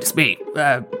 oh, goodness me,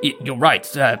 you're right,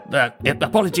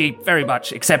 apology very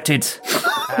much accepted.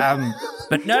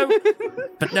 But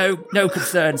no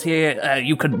concerns here.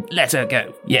 You can let her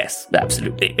go. Yes,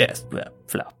 absolutely. Yes,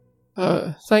 Flo.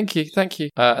 Thank you.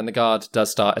 And the guard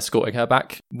does start escorting her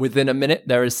back. Within a minute,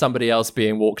 there is somebody else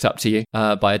being walked up to you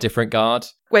by a different guard.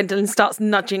 Gwendolyn starts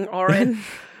nudging Orin.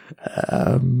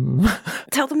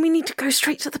 Tell them we need to go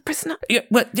straight to the prisoner.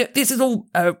 This is all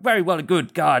very well and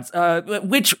good, guards.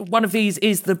 Which one of these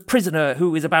is the prisoner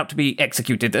who is about to be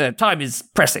executed? Time is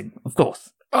pressing, of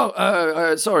course.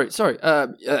 Sorry.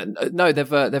 No,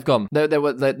 they've gone.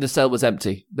 The cell was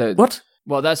empty. What?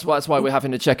 Well, that's why we're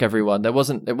having to check everyone. It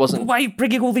wasn't. Why are you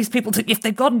bringing all these people to? If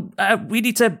they've gone, we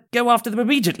need to go after them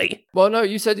immediately. Well, no,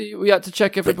 you said we had to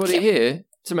check everybody here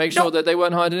to make sure that they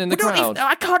weren't hiding in the crowd.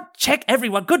 I can't check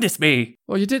everyone. Goodness me.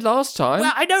 Well, you did last time.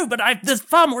 Well, I know, but there's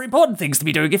far more important things to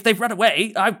be doing. If they've run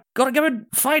away, I've got to go and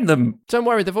find them. Don't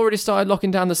worry, they've already started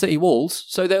locking down the city walls,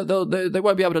 so they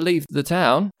won't be able to leave the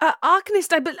town.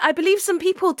 Arcanist, I believe some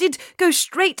people did go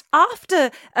straight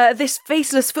after this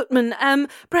Faceless Footman.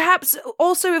 Perhaps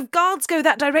also if guards go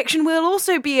that direction, we'll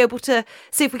also be able to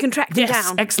see if we can track them down.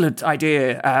 Yes, excellent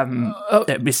idea,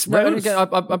 Miss Rose. Again,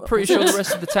 I'm pretty sure the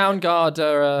rest of the town guard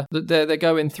are they're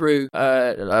going through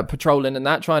patrolling and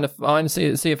that, trying to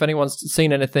see if anyone's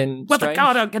seen anything Well, strange. the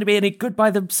guard aren't going to be any good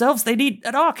by themselves. They need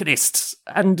an Arcanist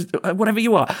and whatever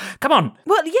you are. Come on.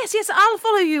 Well, yes, I'll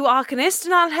follow you, Arcanist,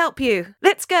 and I'll help you.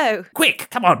 Let's go. Quick,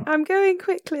 come on. I'm going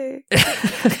quickly.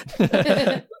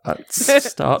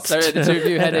 Start. So the two of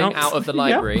you heading out of the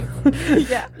library.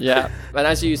 Yeah. And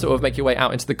as you sort of make your way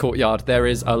out into the courtyard, there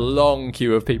is a long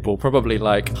queue of people, probably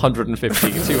like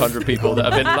 150, 200 people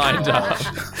that have been lined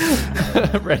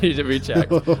up, ready to be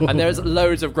checked. And there's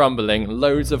loads of grumbling,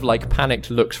 loads of like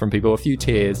panicked looks from people, a few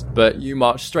tears, but you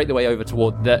march straight the way over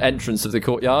toward the entrance of the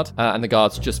courtyard, and the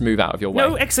guards just move out of your way.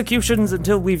 No executions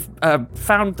until we've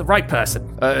found the right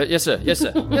person. Yes, sir. Yes.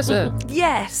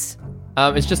 Yes.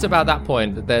 It's just about that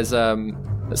point that there's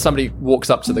somebody walks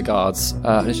up to the guards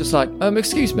and it's just like,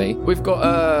 excuse me, we've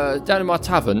got down in my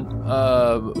tavern,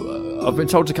 I've been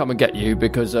told to come and get you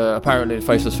because apparently the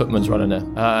Faceless Footman's running it.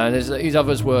 And these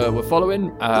others were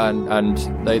following, and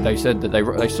they said that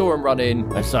they saw him run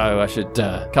in, and so I should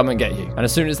come and get you. And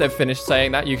as soon as they've finished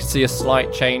saying that, you can see a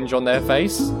slight change on their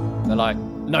face. They're like,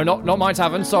 no, not my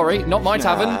tavern, sorry, not my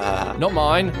tavern, not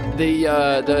mine,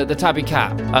 the Tabby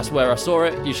Cat. That's where I saw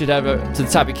it. You should have it to the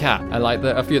Tabby Cat. And like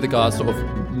a few of the guards sort of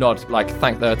nod, like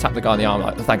tap the guy on the arm,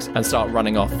 like thanks, and start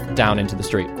running off down into the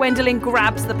street. Gwendolyn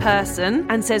grabs the person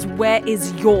and says, "Where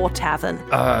is your tavern?"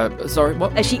 Sorry,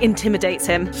 what? As she intimidates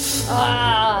him.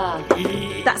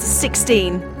 That's a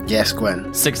 16. Yes,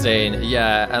 Gwen. 16,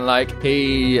 yeah, and like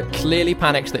he clearly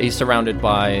panics that he's surrounded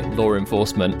by law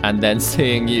enforcement, and then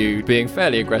seeing you being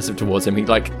fairly aggressive towards him, he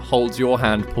like holds your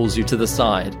hand, pulls you to the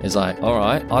side. He's like, all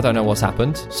right, I don't know what's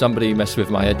happened. Somebody messed with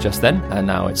my head just then, and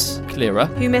now it's clearer.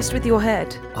 Who messed with your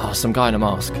head? Oh, some guy in a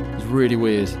mask. It's really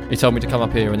weird. He told me to come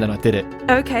up here, and then I did it.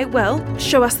 Okay, well,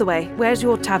 show us the way. Where's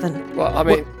your tavern? Well, I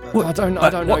mean, I don't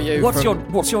know you. What's your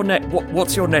name?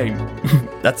 What's your name?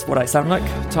 That's what I sound like.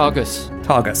 Targus.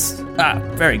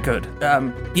 Very good.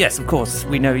 Yes, of course,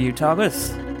 we know you,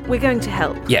 Targus. We're going to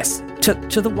help. Yes, to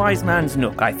the wise man's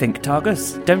nook, I think,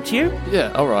 Targus. Don't you?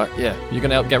 Yeah, all right, yeah. You're going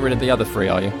to help get rid of the other three,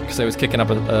 are you? Because they was kicking up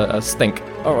a stink.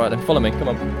 All right, then follow me, come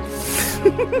on.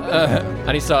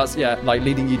 And he starts,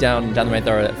 leading you down the main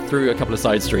thoroughfare, through a couple of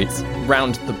side streets,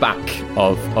 round the back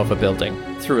of a building,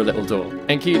 through a little door.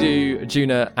 Enkidu,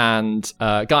 Juna, and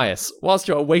Gaius, whilst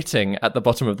you're waiting at the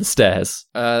bottom of the stairs,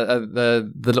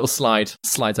 the little slide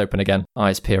slides open again.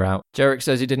 Eyes peer out. Jarek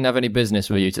says he didn't have any business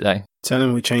with you today. Tell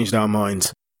him we changed our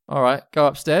minds. All right, go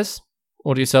upstairs.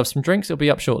 Order yourself some drinks. It'll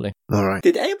be up shortly. All right.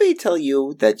 Did anybody tell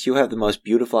you that you have the most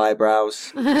beautiful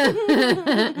eyebrows?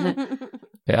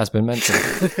 It has been mentioned.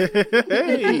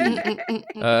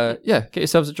 Get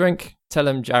yourselves a drink. Tell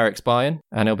him Jarek's buying,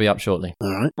 and he'll be up shortly.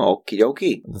 All right. Okie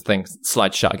dokie. The thing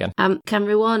slides shut again. Can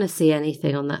Ruana see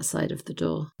anything on that side of the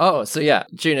door? Oh, so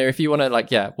Juna, if you want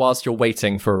to, whilst you're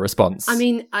waiting for a response. I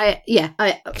mean,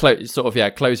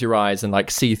 close your eyes and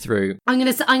see through. I'm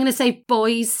gonna say,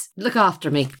 boys, look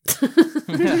after me,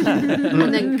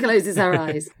 and then closes her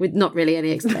eyes with not really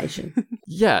any explanation.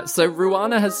 Yeah, so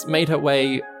Ruana has made her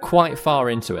way quite far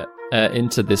into it.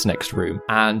 Into this next room,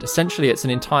 and essentially it's an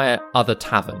entire other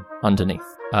tavern underneath.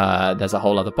 There's a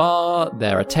whole other bar,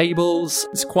 there are tables,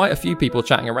 there's quite a few people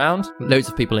chatting around, loads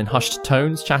of people in hushed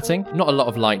tones chatting, not a lot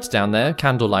of light down there,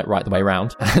 candlelight right the way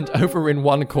around, and over in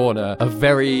one corner, a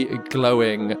very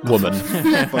glowing woman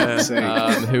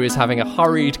who is having a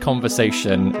hurried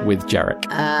conversation with Jarek.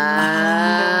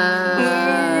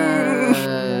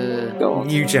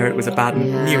 Knew Jarek was a bad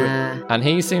one. Knew it. And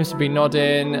he seems to be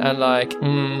nodding and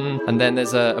and then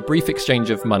there's a brief exchange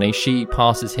of money. She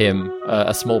passes him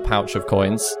a small pouch of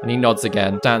coins, and he nods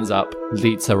again, stands up,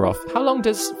 leads her off. How long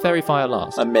does fairy fire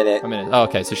last? A minute. Oh,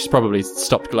 okay, so she's probably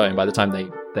stopped glowing by the time they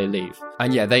leave.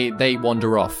 And they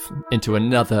wander off into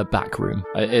another back room.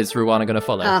 Is Ruana going to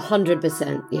follow?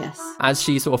 100%, yes. As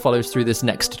she sort of follows through this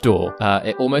next door,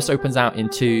 it almost opens out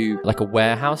into a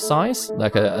warehouse size,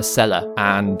 like a cellar.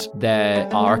 And there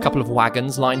are a couple of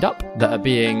wagons lined up that are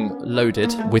being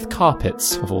loaded with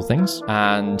carpets, of all things.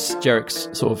 And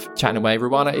Jarek's sort of chatting away.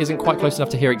 Ruana isn't quite close enough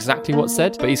to hear exactly what's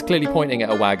said, but he's clearly pointing at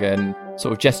a wagon,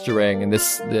 sort of gesturing, and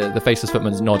the faceless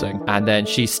footman's nodding. And then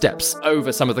she steps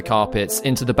over some of the carpets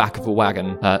into the back of a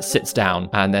wagon, sits down,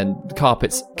 and then the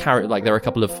carpets carry, there are a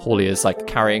couple of hauliers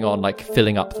carrying on,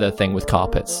 filling up the thing with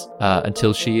carpets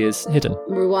until she is hidden.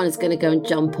 Ruana's going to go and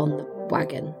jump on the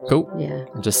wagon. Cool. Yeah.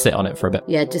 And just sit on it for a bit.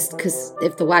 Yeah, just because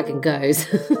if the wagon goes,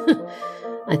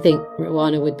 I think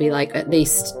Ruana would be at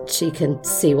least she can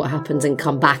see what happens and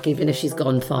come back even if she's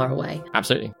gone far away.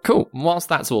 Absolutely. Cool. Whilst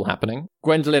that's all happening,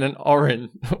 Gwendolyn and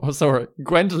Arcanists,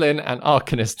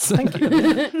 thank you,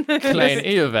 Clay and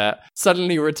Eovet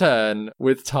suddenly return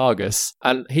with Targus,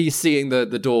 and he's seeing the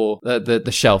door,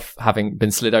 the shelf having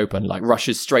been slid open,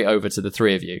 rushes straight over to the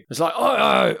three of you. It's like,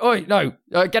 oi, no,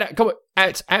 get out, come on.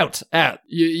 Out.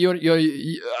 You're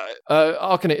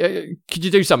Arcanist, could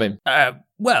you do something?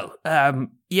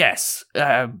 Yes.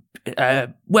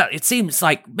 Well, it seems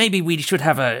like maybe we should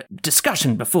have a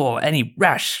discussion before any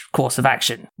rash course of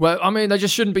action. Well, I mean, they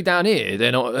just shouldn't be down here.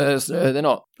 They're not. They're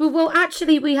not. Well,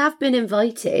 actually, we have been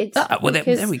invited.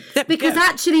 Because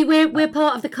actually, we're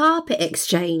part of the carpet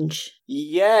exchange.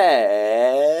 Yes.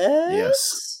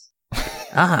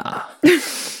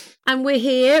 And we're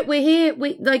here. We,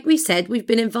 like we said, we've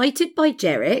been invited by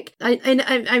Jarek.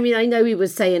 I mean, I know he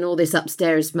was saying all this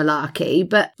upstairs malarkey,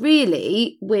 but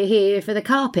really, we're here for the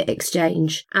carpet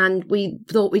exchange. And we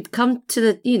thought we'd come to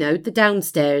the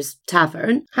downstairs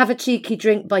tavern, have a cheeky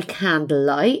drink by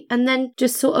candlelight, and then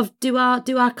just sort of do our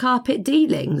carpet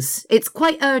dealings. It's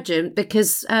quite urgent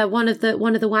because one of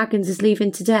the wagons is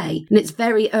leaving today, and it's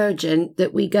very urgent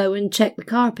that we go and check the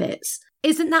carpets.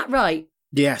 Isn't that right?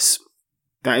 Yes.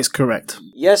 That is correct.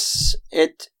 Yes,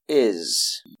 it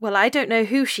is. Well, I don't know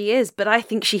who she is, but I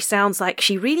think she sounds like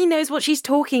she really knows what she's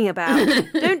talking about.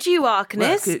 Don't you,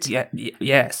 Arcanist?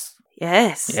 Yes.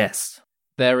 Yes.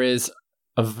 There is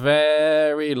a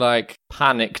very,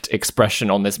 panicked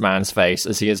expression on this man's face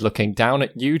as he is looking down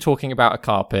at you talking about a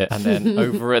carpet, and then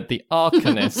over at the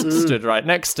Arcanist stood right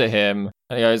next to him.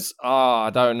 And he goes,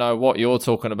 I don't know what you're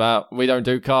talking about. We don't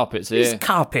do carpets here. These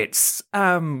carpets,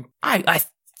 I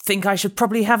think I should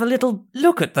probably have a little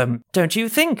look at them, don't you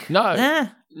think? No,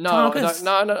 no,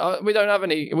 we don't have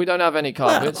any. We don't have any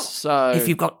carpets. Well, so if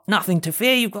you've got nothing to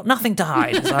fear, you've got nothing to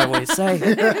hide, as I always say.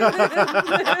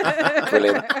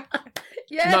 Brilliant.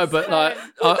 Yes, No, but like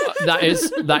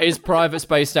that is private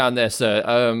space down there, sir.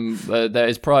 There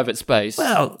is private space.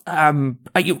 Well,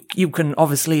 you can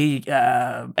obviously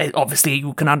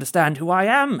you can understand who I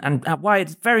am and why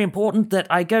it's very important that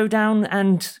I go down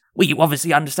and. Well, you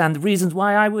obviously understand the reasons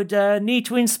why I would need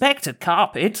to inspect a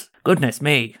carpet. Goodness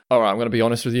me. All right, I'm going to be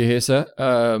honest with you here, sir.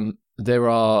 There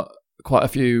are quite a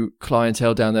few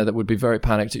clientele down there that would be very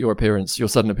panicked at your appearance, your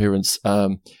sudden appearance.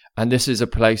 And this is a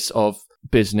place of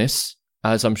business,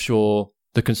 as I'm sure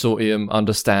the consortium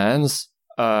understands.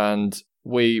 And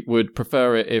we would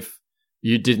prefer it if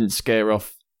you didn't scare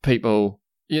off people.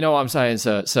 You know what I'm saying,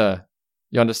 sir? Sir,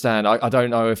 you understand? I don't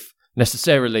know if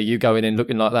necessarily you going in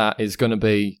looking like that is going to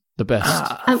be the best.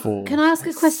 Can I ask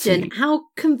a question? How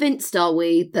convinced are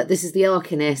we that this is the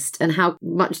Arcanist, and how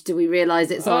much do we realise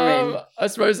it's Orin? I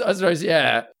suppose,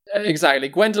 yeah, exactly.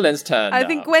 Gwendolyn's turn. I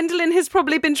think Gwendolyn has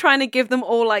probably been trying to give them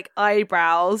all like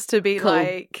eyebrows to be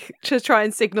like to try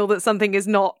and signal that something is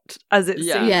not as it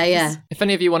seems. Yeah. If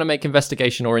any of you want to make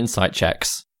investigation or insight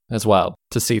checks as well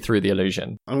to see through the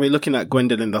illusion. And we're looking at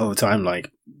Gwendolyn the whole time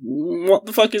like, what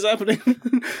the fuck is happening?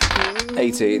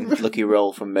 18. Lucky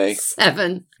roll from me.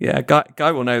 7. Yeah,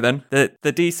 Guy will know then. The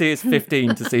DC is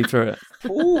 15 to see through it.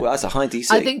 Ooh, that's a high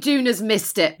DC. I think Juna's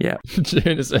missed it. Yeah.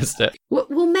 Juna's missed it. Well,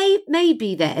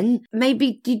 maybe then.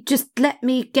 Maybe you just let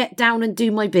me get down and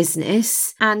do my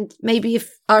business. And maybe if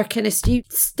Arcanist, you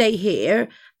stay here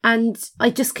and I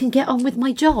just can get on with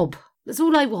my job. That's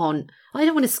all I want. I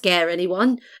don't want to scare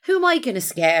anyone. Who am I going to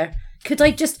scare? Could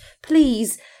I just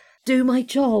please do my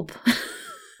job?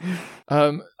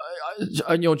 And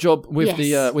your job with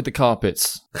the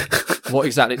carpets. What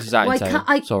exactly does that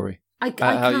entail? Sorry. I how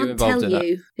are you can't involved tell in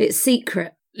you. It's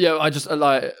secret. Yeah, I just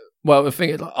the thing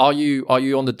is, are you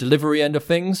on the delivery end of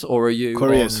things, or are you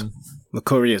Couriers? on... The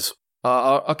couriers.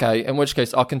 Okay, in which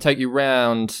case I can take you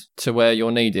round to where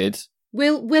you're needed.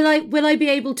 Will I be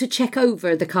able to check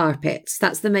over the carpets?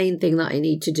 That's the main thing that I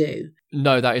need to do.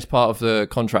 No, that is part of the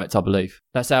contract, I believe.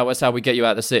 That's how we get you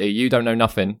out of the city. You don't know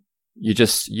nothing. You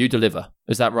deliver.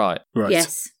 Is that right? Right.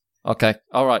 Yes. Okay.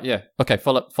 All right. Yeah. Okay.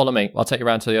 Follow me. I'll take you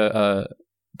around to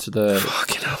the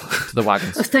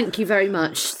wagons. Oh, thank you very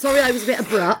much. Sorry, I was a bit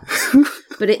abrupt,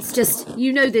 but it's just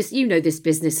you know this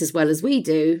business as well as we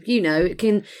do. You know it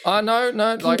can. No.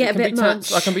 Like, get it can a bit be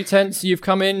tense. much. I can be tense. You've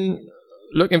come in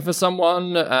looking for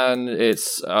someone, and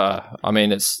it's.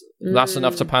 That's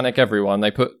enough to panic everyone.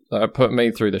 They put me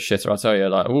through the shitter. I tell you,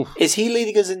 like, oof. Is he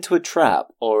leading us into a trap,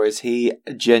 or is he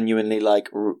genuinely like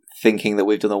thinking that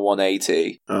we've done a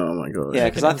 180? Oh my god! Yeah,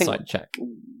 because I think insight check.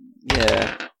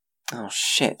 Yeah. Oh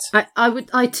shit!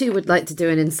 I too would like to do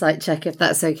an insight check if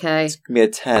that's okay. It's gonna be a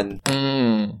 10.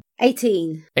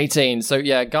 18. So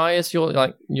yeah, Gaius, you're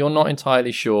not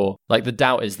entirely sure. Like the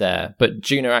doubt is there, but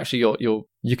Juno, actually,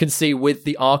 you can see with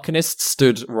the Arcanist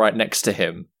stood right next to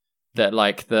him that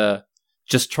like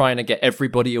just trying to get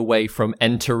everybody away from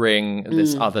entering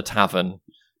this other tavern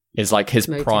is like his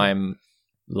prime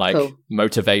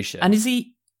motivation. And is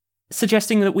he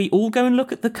suggesting that we all go and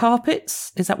look at the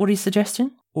carpets? Is that what he's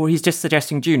suggesting? Or he's just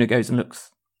suggesting Juno goes and looks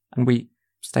and we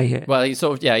stay here? Well, he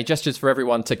he gestures for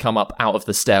everyone to come up out of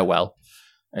the stairwell.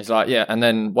 And he's like, yeah, and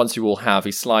then once you all have,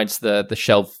 he slides the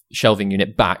shelving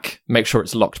unit back, make sure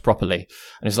it's locked properly.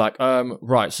 And he's like,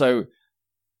 right, so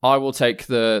I will take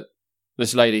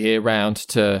this lady here round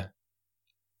to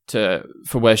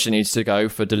for where she needs to go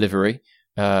for delivery.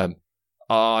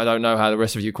 I don't know how the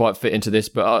rest of you quite fit into this,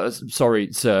 but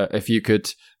sorry, sir, if you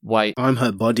could wait. I'm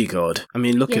her bodyguard. I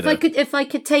mean, look at her. If I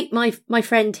could take my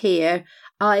friend here,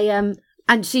 and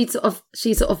she sort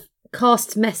of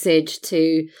casts message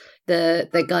to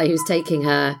the guy who's taking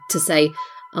her to say,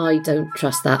 I don't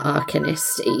trust that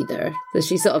Arcanist either. So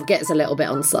she sort of gets a little bit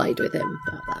on side with him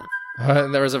about that.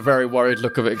 And there is a very worried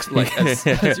look of it, like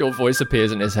as your voice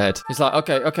appears in his head. He's like,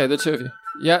 okay, the two of you.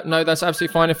 Yeah, no, that's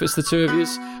absolutely fine if it's the two of you.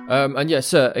 And yeah,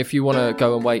 sir, if you want to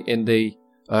go and wait in the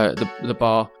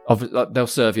bar, they'll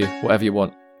serve you whatever you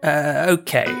want.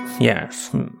 Okay,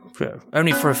 yes. Sure.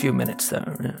 Only for a few minutes,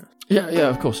 though. Yeah,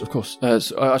 of course.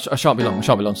 I shan't be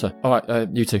long, sir. All right,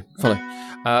 you two, follow.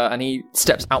 And he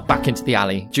steps out back into the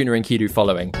alley, Juno and Kidu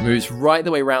following, moves right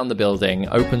the way around the building,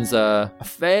 opens a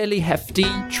fairly hefty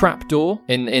trapdoor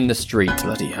in the street.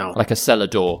 Bloody hell. Like a cellar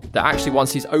door, that actually,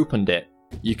 once he's opened it,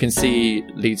 you can see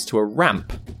leads to a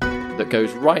ramp that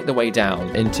goes right the way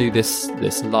down into this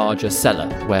larger cellar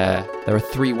where there are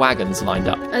 3 wagons lined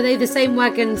up. Are they the same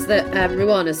wagons that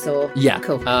Ruana saw? Yeah.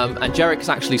 Cool. And Jarek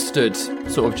actually stood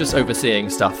sort of just overseeing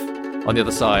stuff on the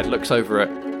other side, looks over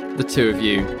at the two of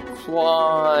you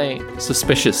quite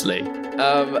suspiciously.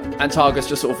 And Targus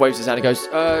just sort of waves his hand and goes,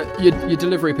 your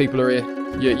delivery people are here.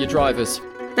 Your drivers.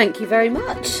 Thank you very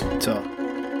much. So,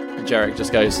 Jarek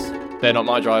just goes, they're not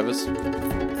my drivers.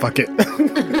 fuck it.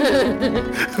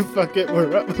 Fuck it,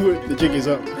 we're up. The jig is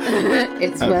up.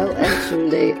 It's well and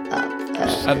truly up.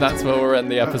 And that's where we'll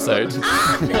end the episode.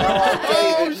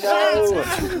 David, no!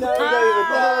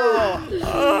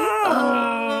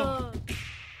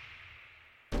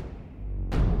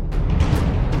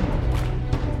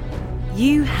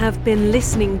 You have been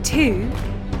listening to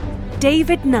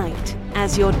David Knight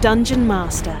as your Dungeon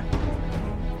Master,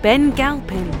 Ben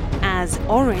Galpin as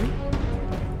Orin,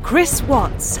 Chris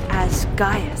Watts as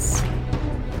Gaius,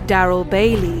 Daryl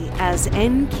Bailey as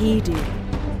Enkidu,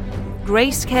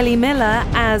 Grace Kelly Miller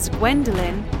as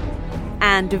Gwendolyn,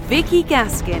 and Vicky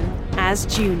Gaskin as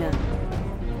Juna.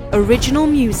 Original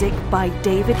music by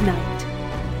David Knight.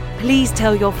 Please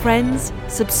tell your friends,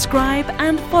 subscribe,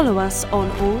 and follow us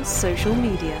on all social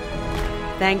media.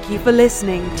 Thank you for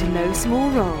listening to No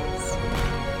Small Roles.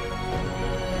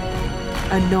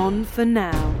 Anon for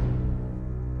now.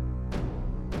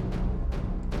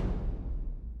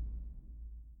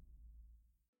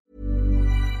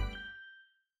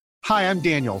 Hi, I'm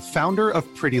Daniel, founder of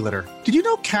Pretty Litter. Did you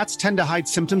know cats tend to hide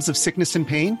symptoms of sickness and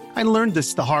pain? I learned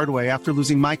this the hard way after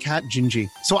losing my cat, Gingy.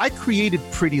 So I created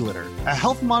Pretty Litter, a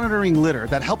health monitoring litter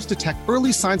that helps detect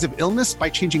early signs of illness by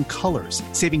changing colors,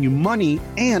 saving you money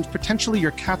and potentially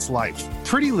your cat's life.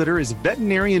 Pretty Litter is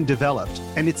veterinarian developed,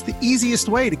 and it's the easiest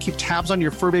way to keep tabs on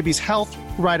your fur baby's health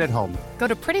right at home. Go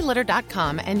to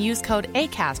prettylitter.com and use code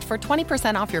ACAST for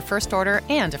 20% off your first order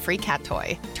and a free cat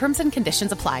toy. Terms and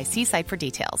conditions apply. See site for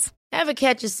details. Ever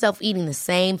catch yourself eating the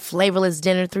same flavorless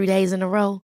dinner 3 days in a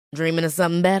row? Dreaming of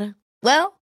something better?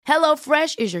 Well,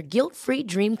 HelloFresh is your guilt-free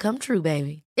dream come true,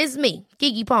 baby. It's me,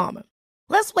 Keke Palmer.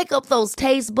 Let's wake up those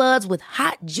taste buds with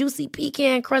hot, juicy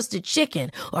pecan-crusted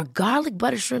chicken or garlic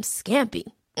butter shrimp scampi.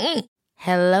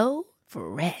 Hello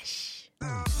Fresh.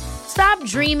 Stop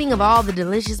dreaming of all the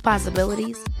delicious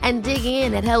possibilities and dig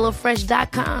in at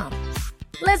HelloFresh.com.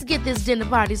 Let's get this dinner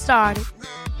party started.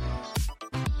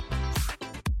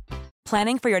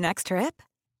 Planning for your next trip?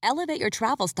 Elevate your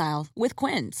travel style with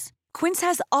Quince. Quince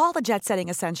has all the jet-setting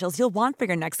essentials you'll want for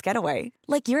your next getaway,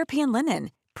 like European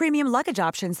linen, premium luggage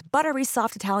options, buttery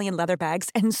soft Italian leather bags,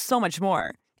 and so much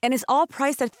more. And is all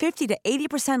priced at 50 to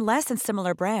 80% less than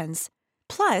similar brands.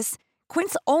 Plus,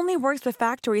 Quince only works with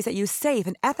factories that use safe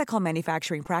and ethical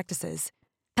manufacturing practices.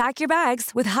 Pack your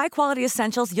bags with high-quality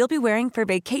essentials you'll be wearing for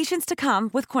vacations to come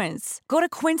with Quince. Go to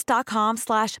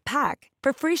quince.com/pack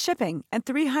for free shipping and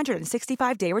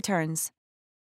 365-day returns.